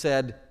Robin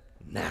said,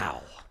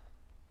 "Now."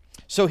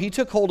 So he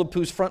took hold of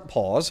Pooh's front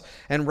paws,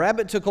 and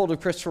Rabbit took hold of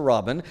Christopher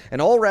Robin,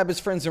 and all Rabbit's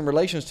friends and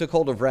relations took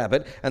hold of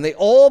Rabbit, and they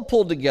all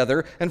pulled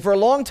together, and for a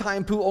long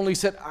time Pooh only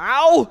said,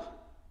 ow,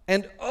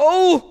 and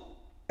oh,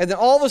 and then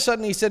all of a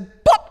sudden he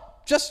said,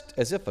 pop, just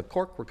as if a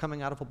cork were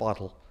coming out of a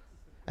bottle.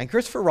 And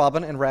Christopher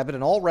Robin and Rabbit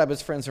and all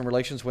Rabbit's friends and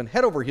relations went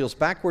head over heels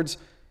backwards,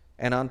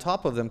 and on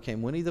top of them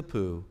came Winnie the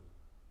Pooh,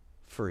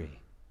 free.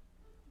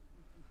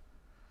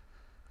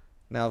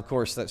 Now, of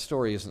course, that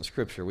story isn't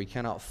Scripture. We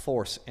cannot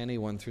force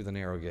anyone through the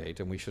narrow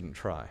gate, and we shouldn't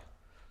try.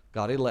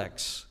 God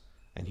elects,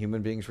 and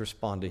human beings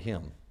respond to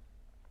him.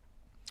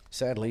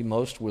 Sadly,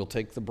 most will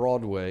take the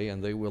broad way,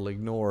 and they will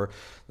ignore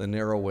the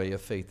narrow way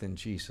of faith in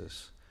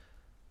Jesus.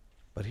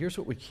 But here's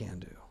what we can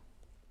do.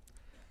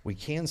 We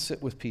can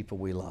sit with people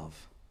we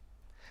love,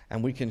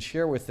 and we can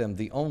share with them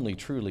the only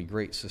truly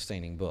great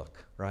sustaining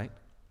book, right?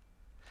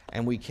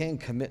 And we can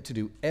commit to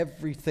do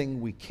everything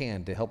we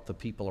can to help the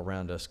people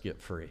around us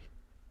get free.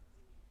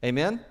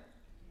 Amen?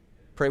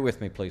 Pray with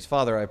me, please.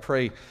 Father, I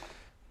pray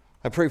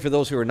for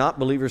those who are not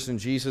believers in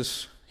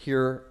Jesus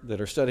here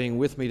that are studying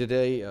with me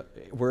today,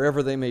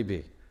 wherever they may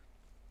be.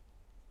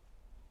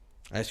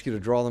 I ask you to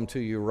draw them to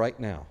you right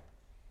now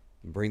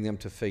and bring them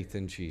to faith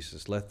in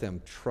Jesus. Let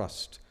them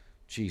trust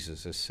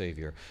Jesus as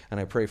Savior. And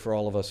I pray for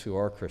all of us who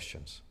are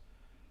Christians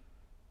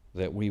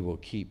that we will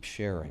keep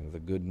sharing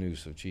the good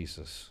news of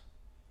Jesus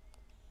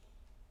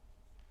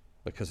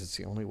because it's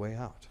the only way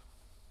out.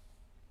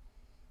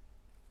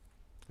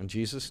 In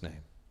Jesus'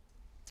 name.